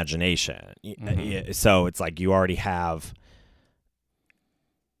for imagination. Mm-hmm. So it's like you already have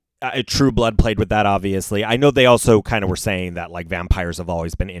True Blood played with that, obviously. I know they also kind of were saying that like vampires have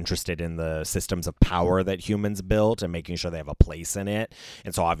always been interested in the systems of power that humans built and making sure they have a place in it.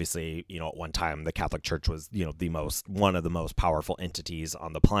 And so obviously, you know, at one time the Catholic Church was, you know, one of the most powerful entities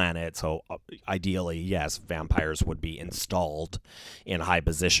on the planet. So ideally, yes, vampires would be installed in high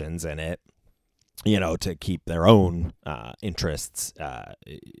positions in it, you know, to keep their own interests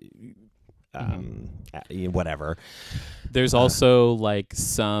whatever. There's also like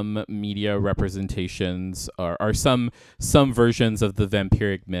some media representations or some versions of the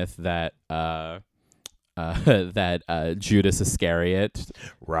vampiric myth that Judas Iscariot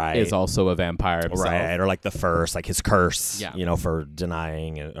is also a vampire himself. Right, or like the first, like his curse, you know, for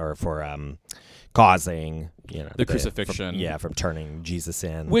denying or for causing, you know, the crucifixion. From turning Jesus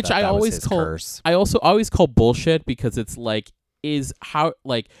in. Which I always call bullshit, because it's like,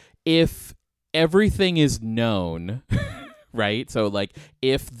 if everything is known right? So like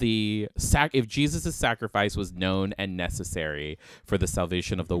if if Jesus' sacrifice was known and necessary for the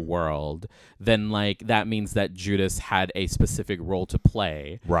salvation of the world, then like that means that Judas had a specific role to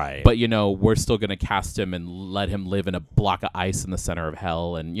play. Right. But we're still going to cast him and let him live in a block of ice in the center of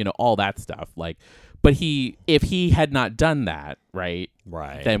hell and all that stuff. Like, but if he had not done that, right?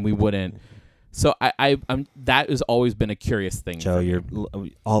 Right. Then we wouldn't. So I'm that has always been a curious thing. Joe, you're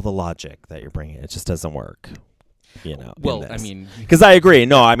all the logic that you're bringing, it just doesn't work. Well, I mean, because I agree.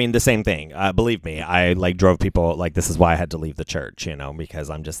 No, I mean the same thing. Believe me, I like drove people like this is why I had to leave the church. Because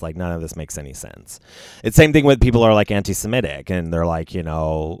I'm just like none of this makes any sense. It's same thing with people who are like anti-Semitic and they're like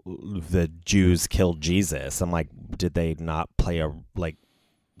the Jews killed Jesus. I'm like, did they not play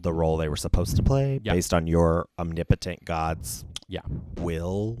the role they were supposed to play based on your omnipotent God's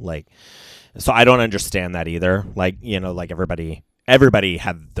will? Like, so I don't understand that either. Like like everybody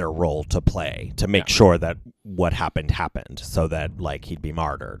had their role to play to make sure that what happened so that like he'd be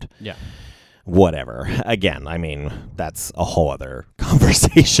martyred. Yeah. Whatever. Again, I mean, that's a whole other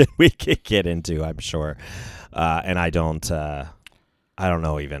conversation we could get into, I'm sure. And I don't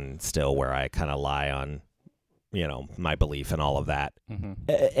know even still where I kind of lie on, my belief and all of that. Mm-hmm.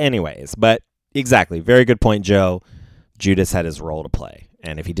 Anyways, but exactly. Very good point, Joe. Judas had his role to play.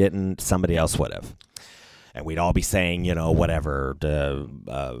 And if he didn't, somebody else would have. And we'd all be saying, whatever,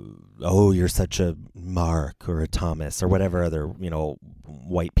 you're such a Mark or a Thomas or whatever other,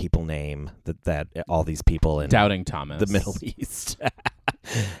 white people name that all these people in Doubting Thomas, the Middle East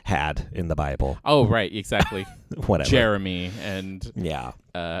had in the Bible. Oh, right. Exactly. Whatever. Jeremy and yeah.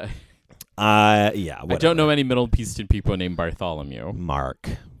 Whatever. I don't know any Middle Eastern people named Bartholomew. Mark.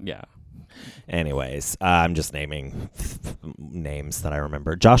 Yeah. Anyways, I'm just naming names that I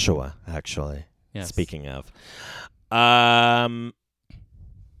remember. Joshua, actually. Yes. Speaking of,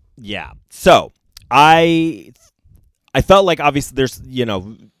 yeah. So I felt like obviously there's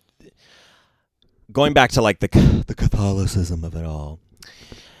going back to like the Catholicism of it all.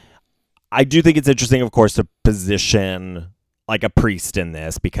 I do think it's interesting, of course, to position like a priest in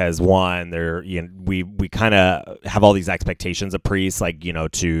this because one, we kind of have all these expectations of priests, like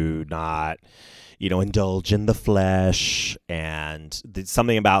to not. Indulge in the flesh, and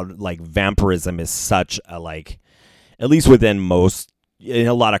something about like vampirism is such a like, at least within in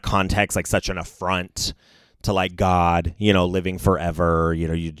a lot of contexts, like such an affront to like God, living forever.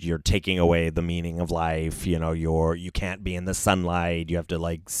 You're taking away the meaning of life. You can't be in the sunlight. You have to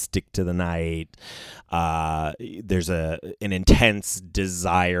like stick to the night. There's an intense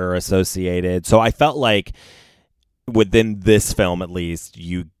desire associated. So I felt like within this film, at least,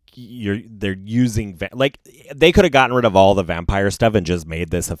 they're using like they could have gotten rid of all the vampire stuff and just made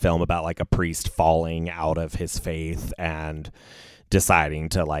this a film about like a priest falling out of his faith and deciding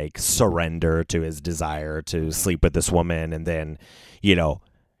to like surrender to his desire to sleep with this woman and then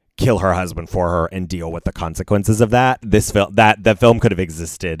kill her husband for her and deal with the consequences of that. This film that film could have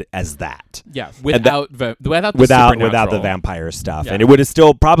existed as that. Yeah, without the vampire stuff, yeah. And it would have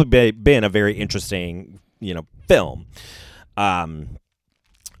still probably been a very interesting film.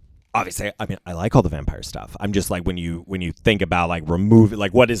 Obviously, I mean, I like all the vampire stuff. I'm just like when you think about like remove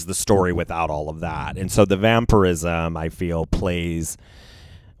like what is the story without all of that, and so the vampirism I feel plays.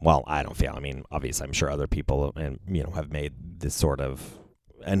 Well, I don't feel. I mean, obviously, I'm sure other people and have made this sort of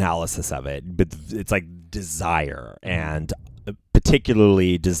analysis of it, but it's like desire and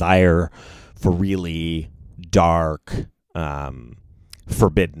particularly desire for really dark,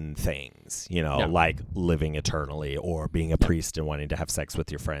 forbidden things, like living eternally or being a priest and wanting to have sex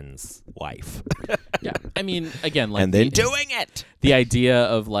with your friend's wife. Yeah. I mean, again, like and then doing it. The idea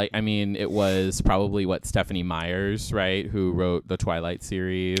of like, I mean, it was probably Stephenie Meyers, right, who wrote the Twilight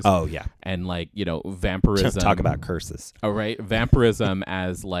series. Oh yeah. And like, vampirism. Talk about curses. Oh, right. Vampirism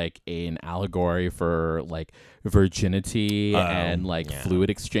as like an allegory for like virginity and like fluid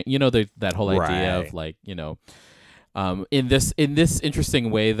exchange. That whole idea of like, in this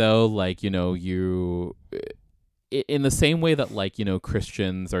interesting way though, like you in the same way that like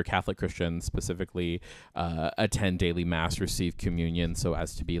Christians or Catholic Christians specifically attend daily mass, receive communion so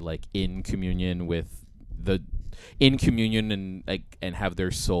as to be like in communion and like and have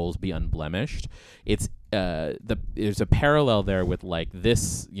their souls be unblemished. It's there's a parallel there with like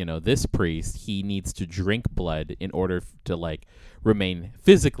this this priest. He needs to drink blood in order to like remain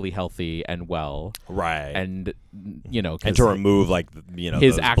physically healthy and well, right? And and to remove like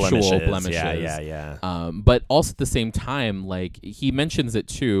his actual blemishes. Yeah. But also at the same time, like he mentions it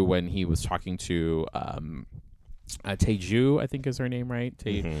too when he was talking to Taeju, I think is her name, right?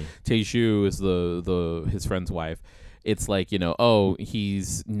 Taeju is his friend's wife. it's like, you know, oh,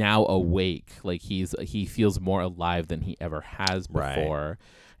 he's now awake, like he feels more alive than he ever has before,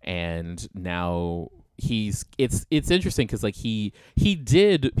 and now it's interesting because like he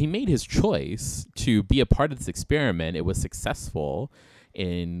made his choice to be a part of this experiment. It was successful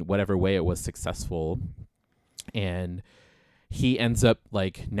in whatever way it was successful, and he ends up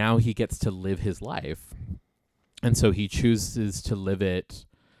like now he gets to live his life, and so he chooses to live it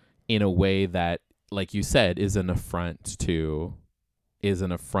in a way that, like you said, is an affront to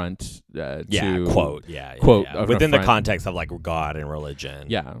quote within the context of like God and religion.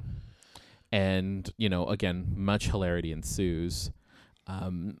 Yeah. And, you know, again, much hilarity ensues.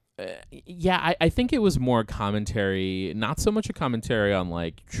 I think it was more commentary, not so much a commentary on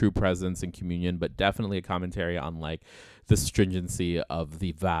like true presence and communion, but definitely a commentary on like the stringency of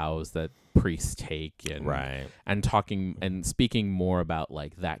the vows that priests take, and talking and speaking more about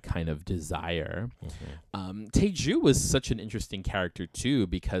like that kind of desire. Taeju was such an interesting character too,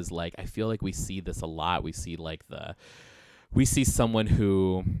 because like I feel like we see this a lot. We see someone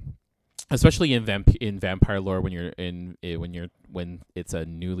who, especially in vampire lore, when it's a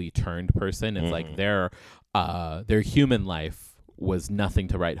newly turned person, it's like their human life was nothing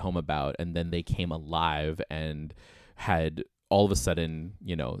to write home about, and then they came alive and had all of a sudden,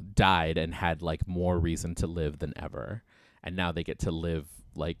 you know, died and had like more reason to live than ever, and now they get to live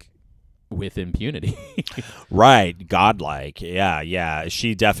like with impunity. Right, godlike. Yeah.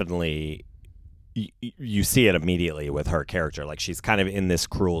 She definitely. You see it immediately with her character. Like she's kind of in this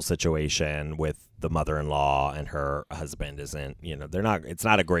cruel situation with the mother-in-law, and her husband isn't, you know, it's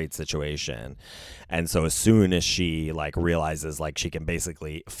not a great situation. And so as soon as she like realizes like she can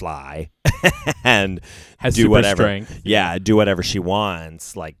basically fly and has do super whatever strength. do whatever she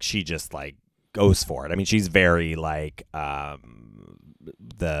wants, like she just like goes for it. I mean, she's very like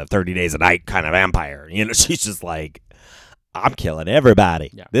the 30 Days a Night kind of vampire, you know. She's just like, I'm killing everybody.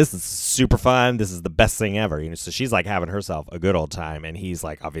 Yeah. This is super fun. This is the best thing ever. You know, so she's like having herself a good old time, and he's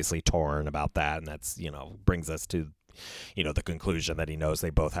like obviously torn about that, and that's, you know, brings us to, you know, the conclusion that he knows they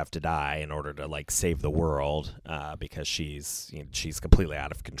both have to die in order to like save the world, because she's completely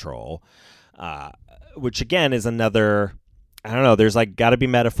out of control. Which again is another, I don't know. There's like got to be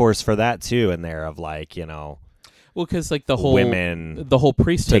metaphors for that too in there of like, you know, well, because like the whole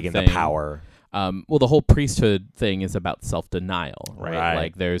priesthood taking thing, the power. The whole priesthood thing is about self-denial, right?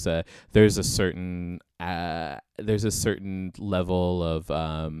 Like there's a certain level of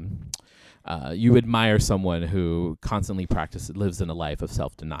you admire someone who constantly lives in a life of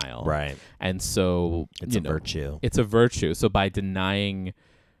self-denial, right? And so it's a virtue. It's a virtue. So by denying,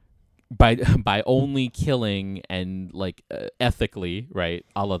 by only killing and like ethically, right,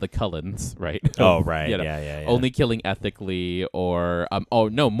 a la the Cullens, right? Oh, right. You know, yeah. Only killing ethically, or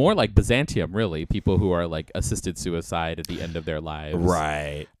more like Byzantium, really. People who are like assisted suicide at the end of their lives,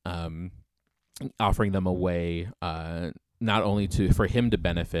 right? Offering them a way, not only for him to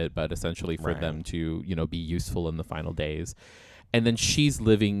benefit, but essentially for them to, you know, be useful in the final days. And then she's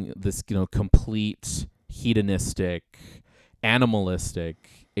living this, you know, complete hedonistic, animalistic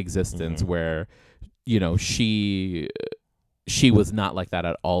existence where, you know, she was not like that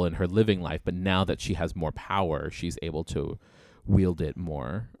at all in her living life, but now that she has more power, she's able to wield it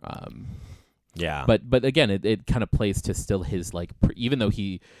more. But again, it kind of plays to still his like even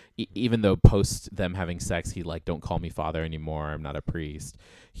though post them having sex, he like, don't call me father anymore, I'm not a priest,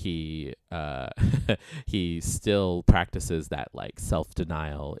 he still practices that like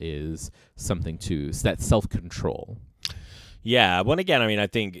self-denial is something that self-control. Yeah, well, again, I mean, I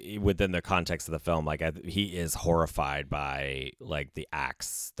think within the context of the film, like he is horrified by like the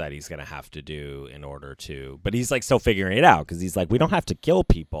acts that he's gonna have to do in order to, but he's like still figuring it out, because he's like, we don't have to kill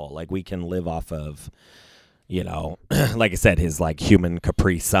people, like we can live off of, you know, like I said, his like human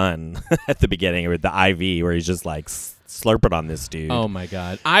Capri Sun at the beginning with the IV, where he's just like slurping on this dude. Oh my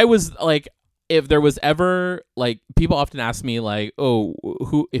god, I was like, if there was ever like, people often ask me like, oh,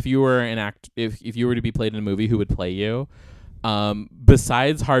 who, if you were if you were to be played in a movie, who would play you?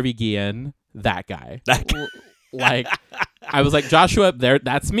 Besides Harvey Guillen, that guy. Like, I was like, Joshua,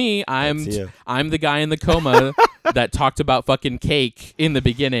 that's me. I'm the guy in the coma that talked about fucking cake in the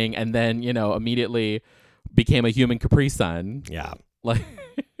beginning, and then, you know, immediately became a human Capri Sun. Yeah. Like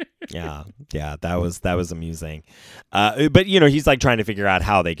yeah, that was amusing. But you know, he's like trying to figure out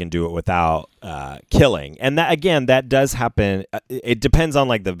how they can do it without killing, and that, again, that does happen. It depends on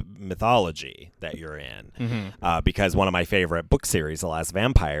like the mythology that you're in, because one of my favorite book series, The Last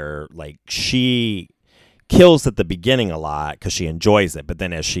Vampire, like she kills at the beginning a lot because she enjoys it, but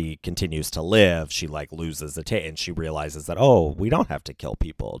then as she continues to live, she like loses the taste, and she realizes that, oh, we don't have to kill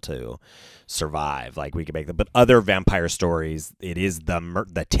people to survive. Like, we can make them. But other vampire stories, it is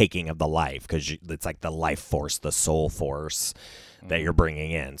the taking of the life, because it's like the life force, the soul force that you're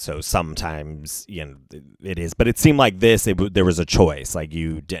bringing in. So sometimes, it is. But it seemed like there was a choice. Like,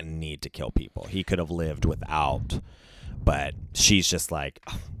 you didn't need to kill people. He could have lived without. But she's just like,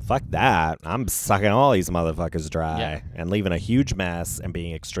 oh, fuck that. I'm sucking all these motherfuckers dry and leaving a huge mess and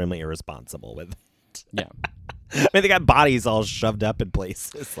being extremely irresponsible with it. Yeah. I mean, they got bodies all shoved up in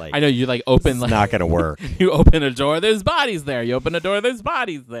places. Like, I know, you like open, it's like, not gonna work. You open a door, there's bodies there. You open a door, there's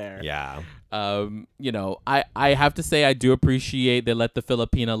bodies there. Yeah. I have to say, I do appreciate they let the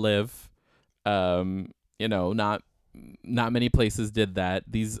Filipina live. Not many places did that.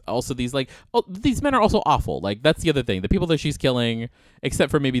 These men are also awful. Like, that's the other thing. The people that she's killing,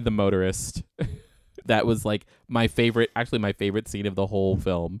 except for maybe the motorist. That was like my favorite scene of the whole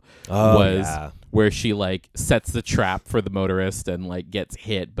film where she like sets the trap for the motorist and like gets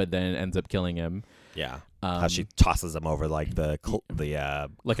hit, but then ends up killing him. Yeah. How she tosses him over like the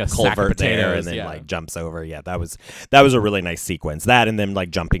like a sack of culvert there, potatoes, and then like jumps over. Yeah, that was a really nice sequence. That, and then like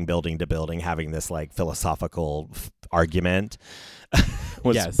jumping building to building, having this like philosophical argument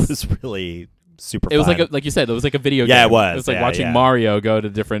was really super fun. It was like you said, it was like a video game. Yeah, it was. It was like watching Mario go to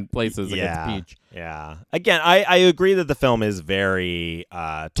different places against Peach. Yeah. Again, I agree that the film is very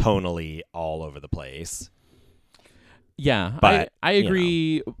tonally all over the place. Yeah, but I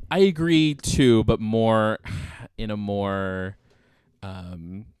agree. I agree too, but more in a more.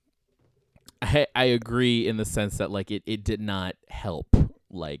 I agree in the sense that like it did not help.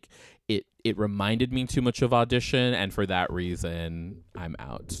 Like it reminded me too much of Audition, and for that reason, I'm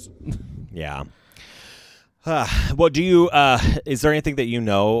out. Yeah. Well, do you? Is there anything that you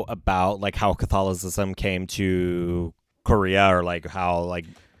know about like how Catholicism came to Korea, or like how like,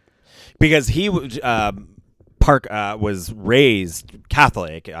 because he Park was raised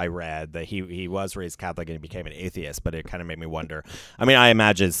Catholic. I read that he was raised Catholic and he became an atheist, but it kind of made me wonder. I mean, I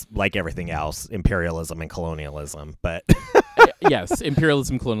imagine it's like everything else, imperialism and colonialism, but yes,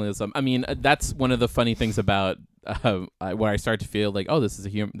 imperialism, colonialism. I mean, that's one of the funny things about where I start to feel like, oh, this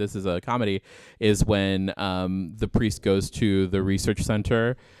is a comedy, is when the priest goes to the research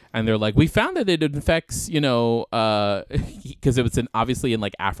center and they're like, we found that it infects, because it was obviously in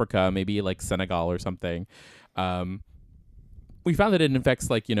like Africa, maybe like Senegal or something. We found that it infects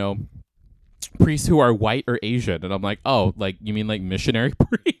like, priests who are white or Asian. And I'm like, oh, like, you mean like missionary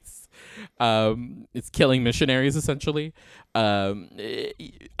priests? It's killing missionaries essentially. So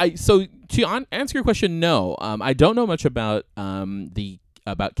to answer your question, no, I don't know much about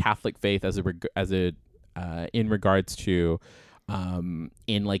about Catholic faith in regards to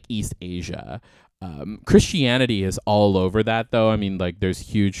in like East Asia. Christianity is all over that though. I mean, like there's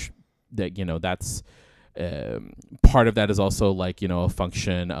huge that's part of that is also like a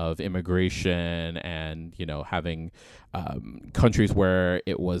function of immigration and having countries where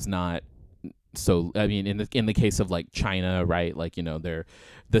it was not. So I mean, in the case of like China, right? Like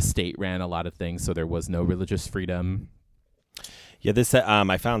the state ran a lot of things, so there was no religious freedom. Yeah, this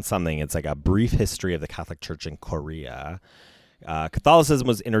I found something. It's like a brief history of the Catholic Church in Korea. Catholicism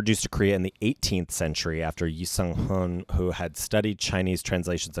was introduced to Korea in the 18th century after Yi Sung-hun, who had studied Chinese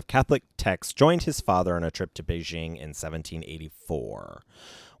translations of Catholic texts, joined his father on a trip to Beijing in 1784.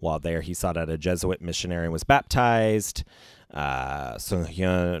 While there, he sought out a Jesuit missionary and was baptized.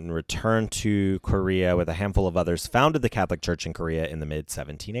 Sung-hyun returned to Korea with a handful of others, founded the Catholic Church in Korea in the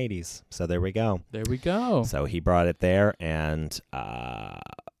mid-1780s. So there we go. There we go. So he brought it there, and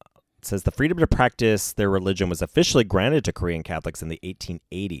it says the freedom to practice their religion was officially granted to Korean Catholics in the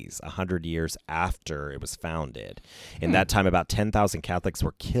 1880s, 100 years after it was founded. In that time, about 10,000 Catholics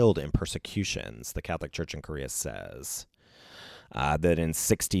were killed in persecutions, the Catholic Church in Korea says. That in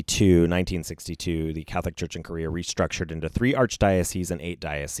 1962, the Catholic Church in Korea restructured into 3 archdioceses and 8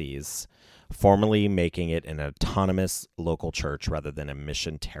 dioceses, formally making it an autonomous local church rather than a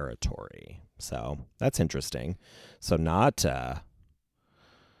mission territory. So that's interesting. So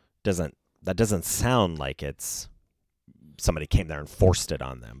doesn't sound like it's somebody came there and forced it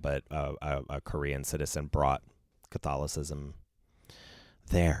on them, but a Korean citizen brought Catholicism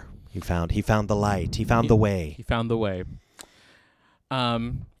there. He found the light. He found the way. He found the way.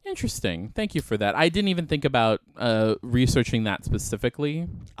 Interesting. Thank you for that. I didn't even think about researching that specifically.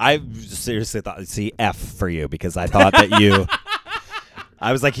 I seriously thought, F for you, because I thought that you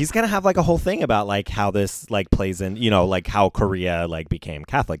I was like, he's gonna have like a whole thing about like how this like plays in, like how Korea like became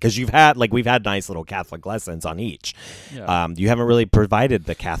Catholic, because we've had nice little Catholic lessons on each. Yeah. You haven't really provided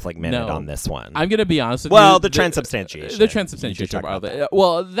the Catholic minute No. on this one. I'm gonna be honest with well, you. the transubstantiation. The You transubstantiation. should talk about that.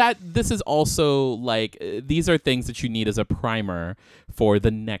 Well, this is also like these are things that you need as a primer for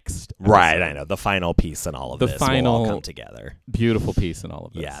the next. Right, episode. I know. The final piece and all of The this will final- all come together. Beautiful piece in all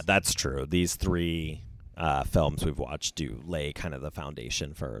of this. Yeah, that's true. These three films we've watched do lay kind of the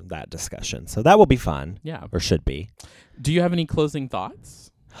foundation for that discussion. So that will be fun. Yeah. Or should be. Do you have any closing thoughts?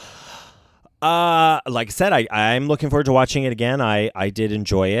 Like I said, I'm looking forward to watching it again. I did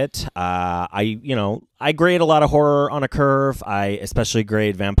enjoy it. I grade a lot of horror on a curve. I especially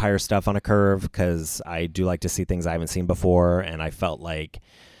grade vampire stuff on a curve because I do like to see things I haven't seen before. And I felt like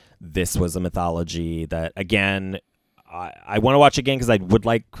this was a mythology that, again, I want to watch again because I would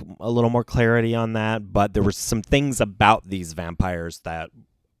like a little more clarity on that. But there were some things about these vampires that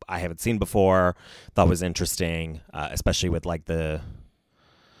I haven't seen before, thought was interesting, especially with like the,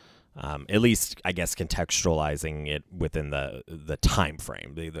 at least I guess contextualizing it within the time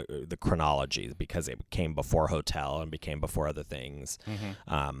frame, the chronology, because it came before Hotel and became before other things.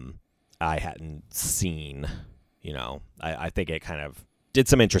 I hadn't seen, I think it kind of did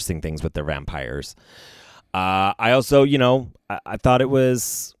some interesting things with their vampires. I also, I thought it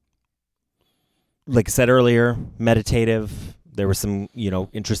was, like I said earlier, meditative. There were some,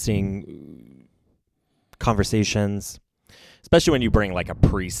 interesting conversations, especially when you bring like a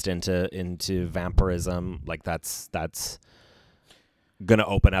priest into vampirism. Like that's going to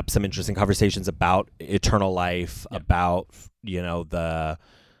open up some interesting conversations about eternal life, about,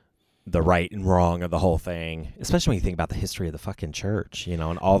 the right and wrong of the whole thing, especially when you think about the history of the fucking church, and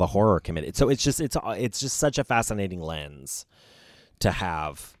all the horror committed. So it's just such a fascinating lens to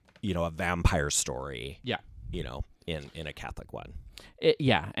have, a vampire story. Yeah. In a Catholic one.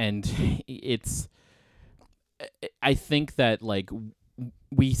 And it's, I think that like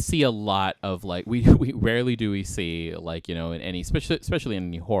we see a lot of like we rarely do we see like in any especially in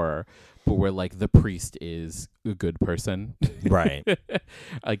any horror, but where like the priest is a good person, right?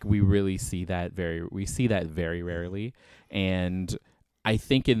 Like we really see that very rarely, and I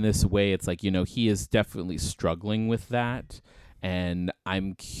think in this way it's like he is definitely struggling with that, and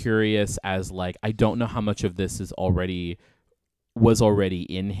I'm curious as like I don't know how much of this was already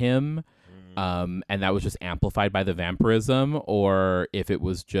in him. And that was just amplified by the vampirism, or if it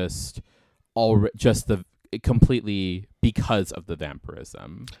was just completely because of the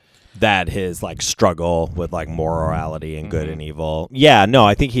vampirism. That his like struggle with like morality and good and evil. Yeah, no,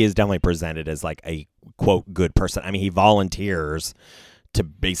 I think he is definitely presented as like a quote good person. I mean, he volunteers to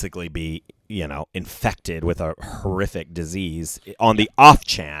basically be, infected with a horrific disease on the off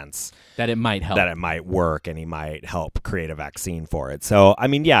chance that it might help, that it might work, and he might help create a vaccine for it. So, I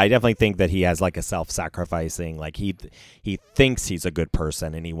mean, yeah, I definitely think that he has like a self-sacrificing, like he thinks he's a good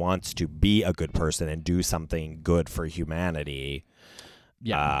person and he wants to be a good person and do something good for humanity.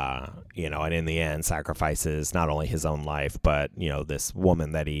 Yeah. And in the end sacrifices not only his own life, but, this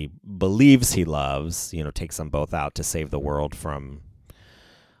woman that he believes he loves, takes them both out to save the world from,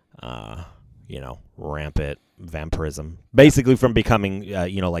 rampant vampirism, basically from becoming,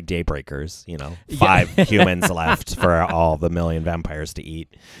 like daybreakers, 5 humans left for all the million vampires to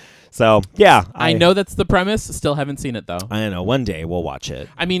eat. So, yeah. I know that's the premise. Still haven't seen it, though. I know. One day we'll watch it.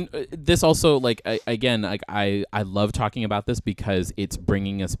 I mean, this also, like, I love talking about this because it's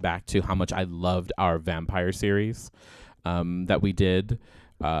bringing us back to how much I loved our vampire series that we did.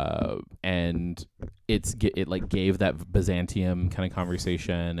 And it like gave that Byzantium kind of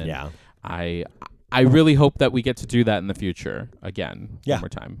conversation. And yeah. I really hope that we get to do that in the future again. Yeah. One more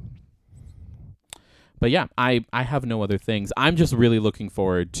time. But yeah, I have no other things. I'm just really looking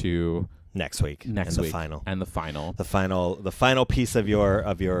forward to next week. The final piece of your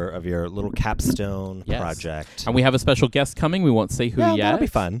little capstone project. And we have a special guest coming. We won't say who yet. That'll be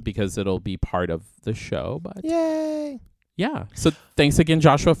fun because it'll be part of the show. But yay! Yeah. So thanks again,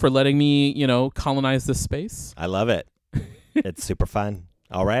 Joshua, for letting me, colonize this space. I love it. It's super fun.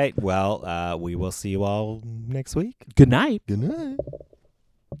 All right. Well, we will see you all next week. Good night. Good night.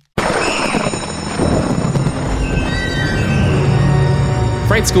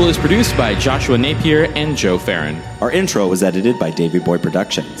 Fright School is produced by Joshua Napier and Joe Farron. Our intro was edited by Davey Boy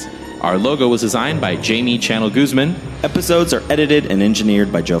Productions. Our logo was designed by Jamie Channel Guzman. Episodes are edited and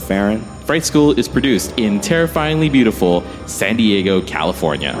engineered by Joe Farron. Fright School is produced in terrifyingly beautiful San Diego,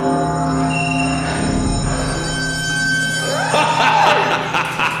 California.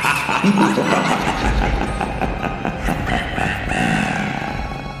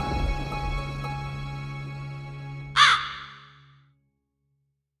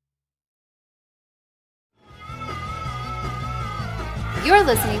 You're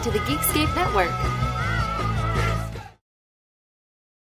listening to the Geekscape Network.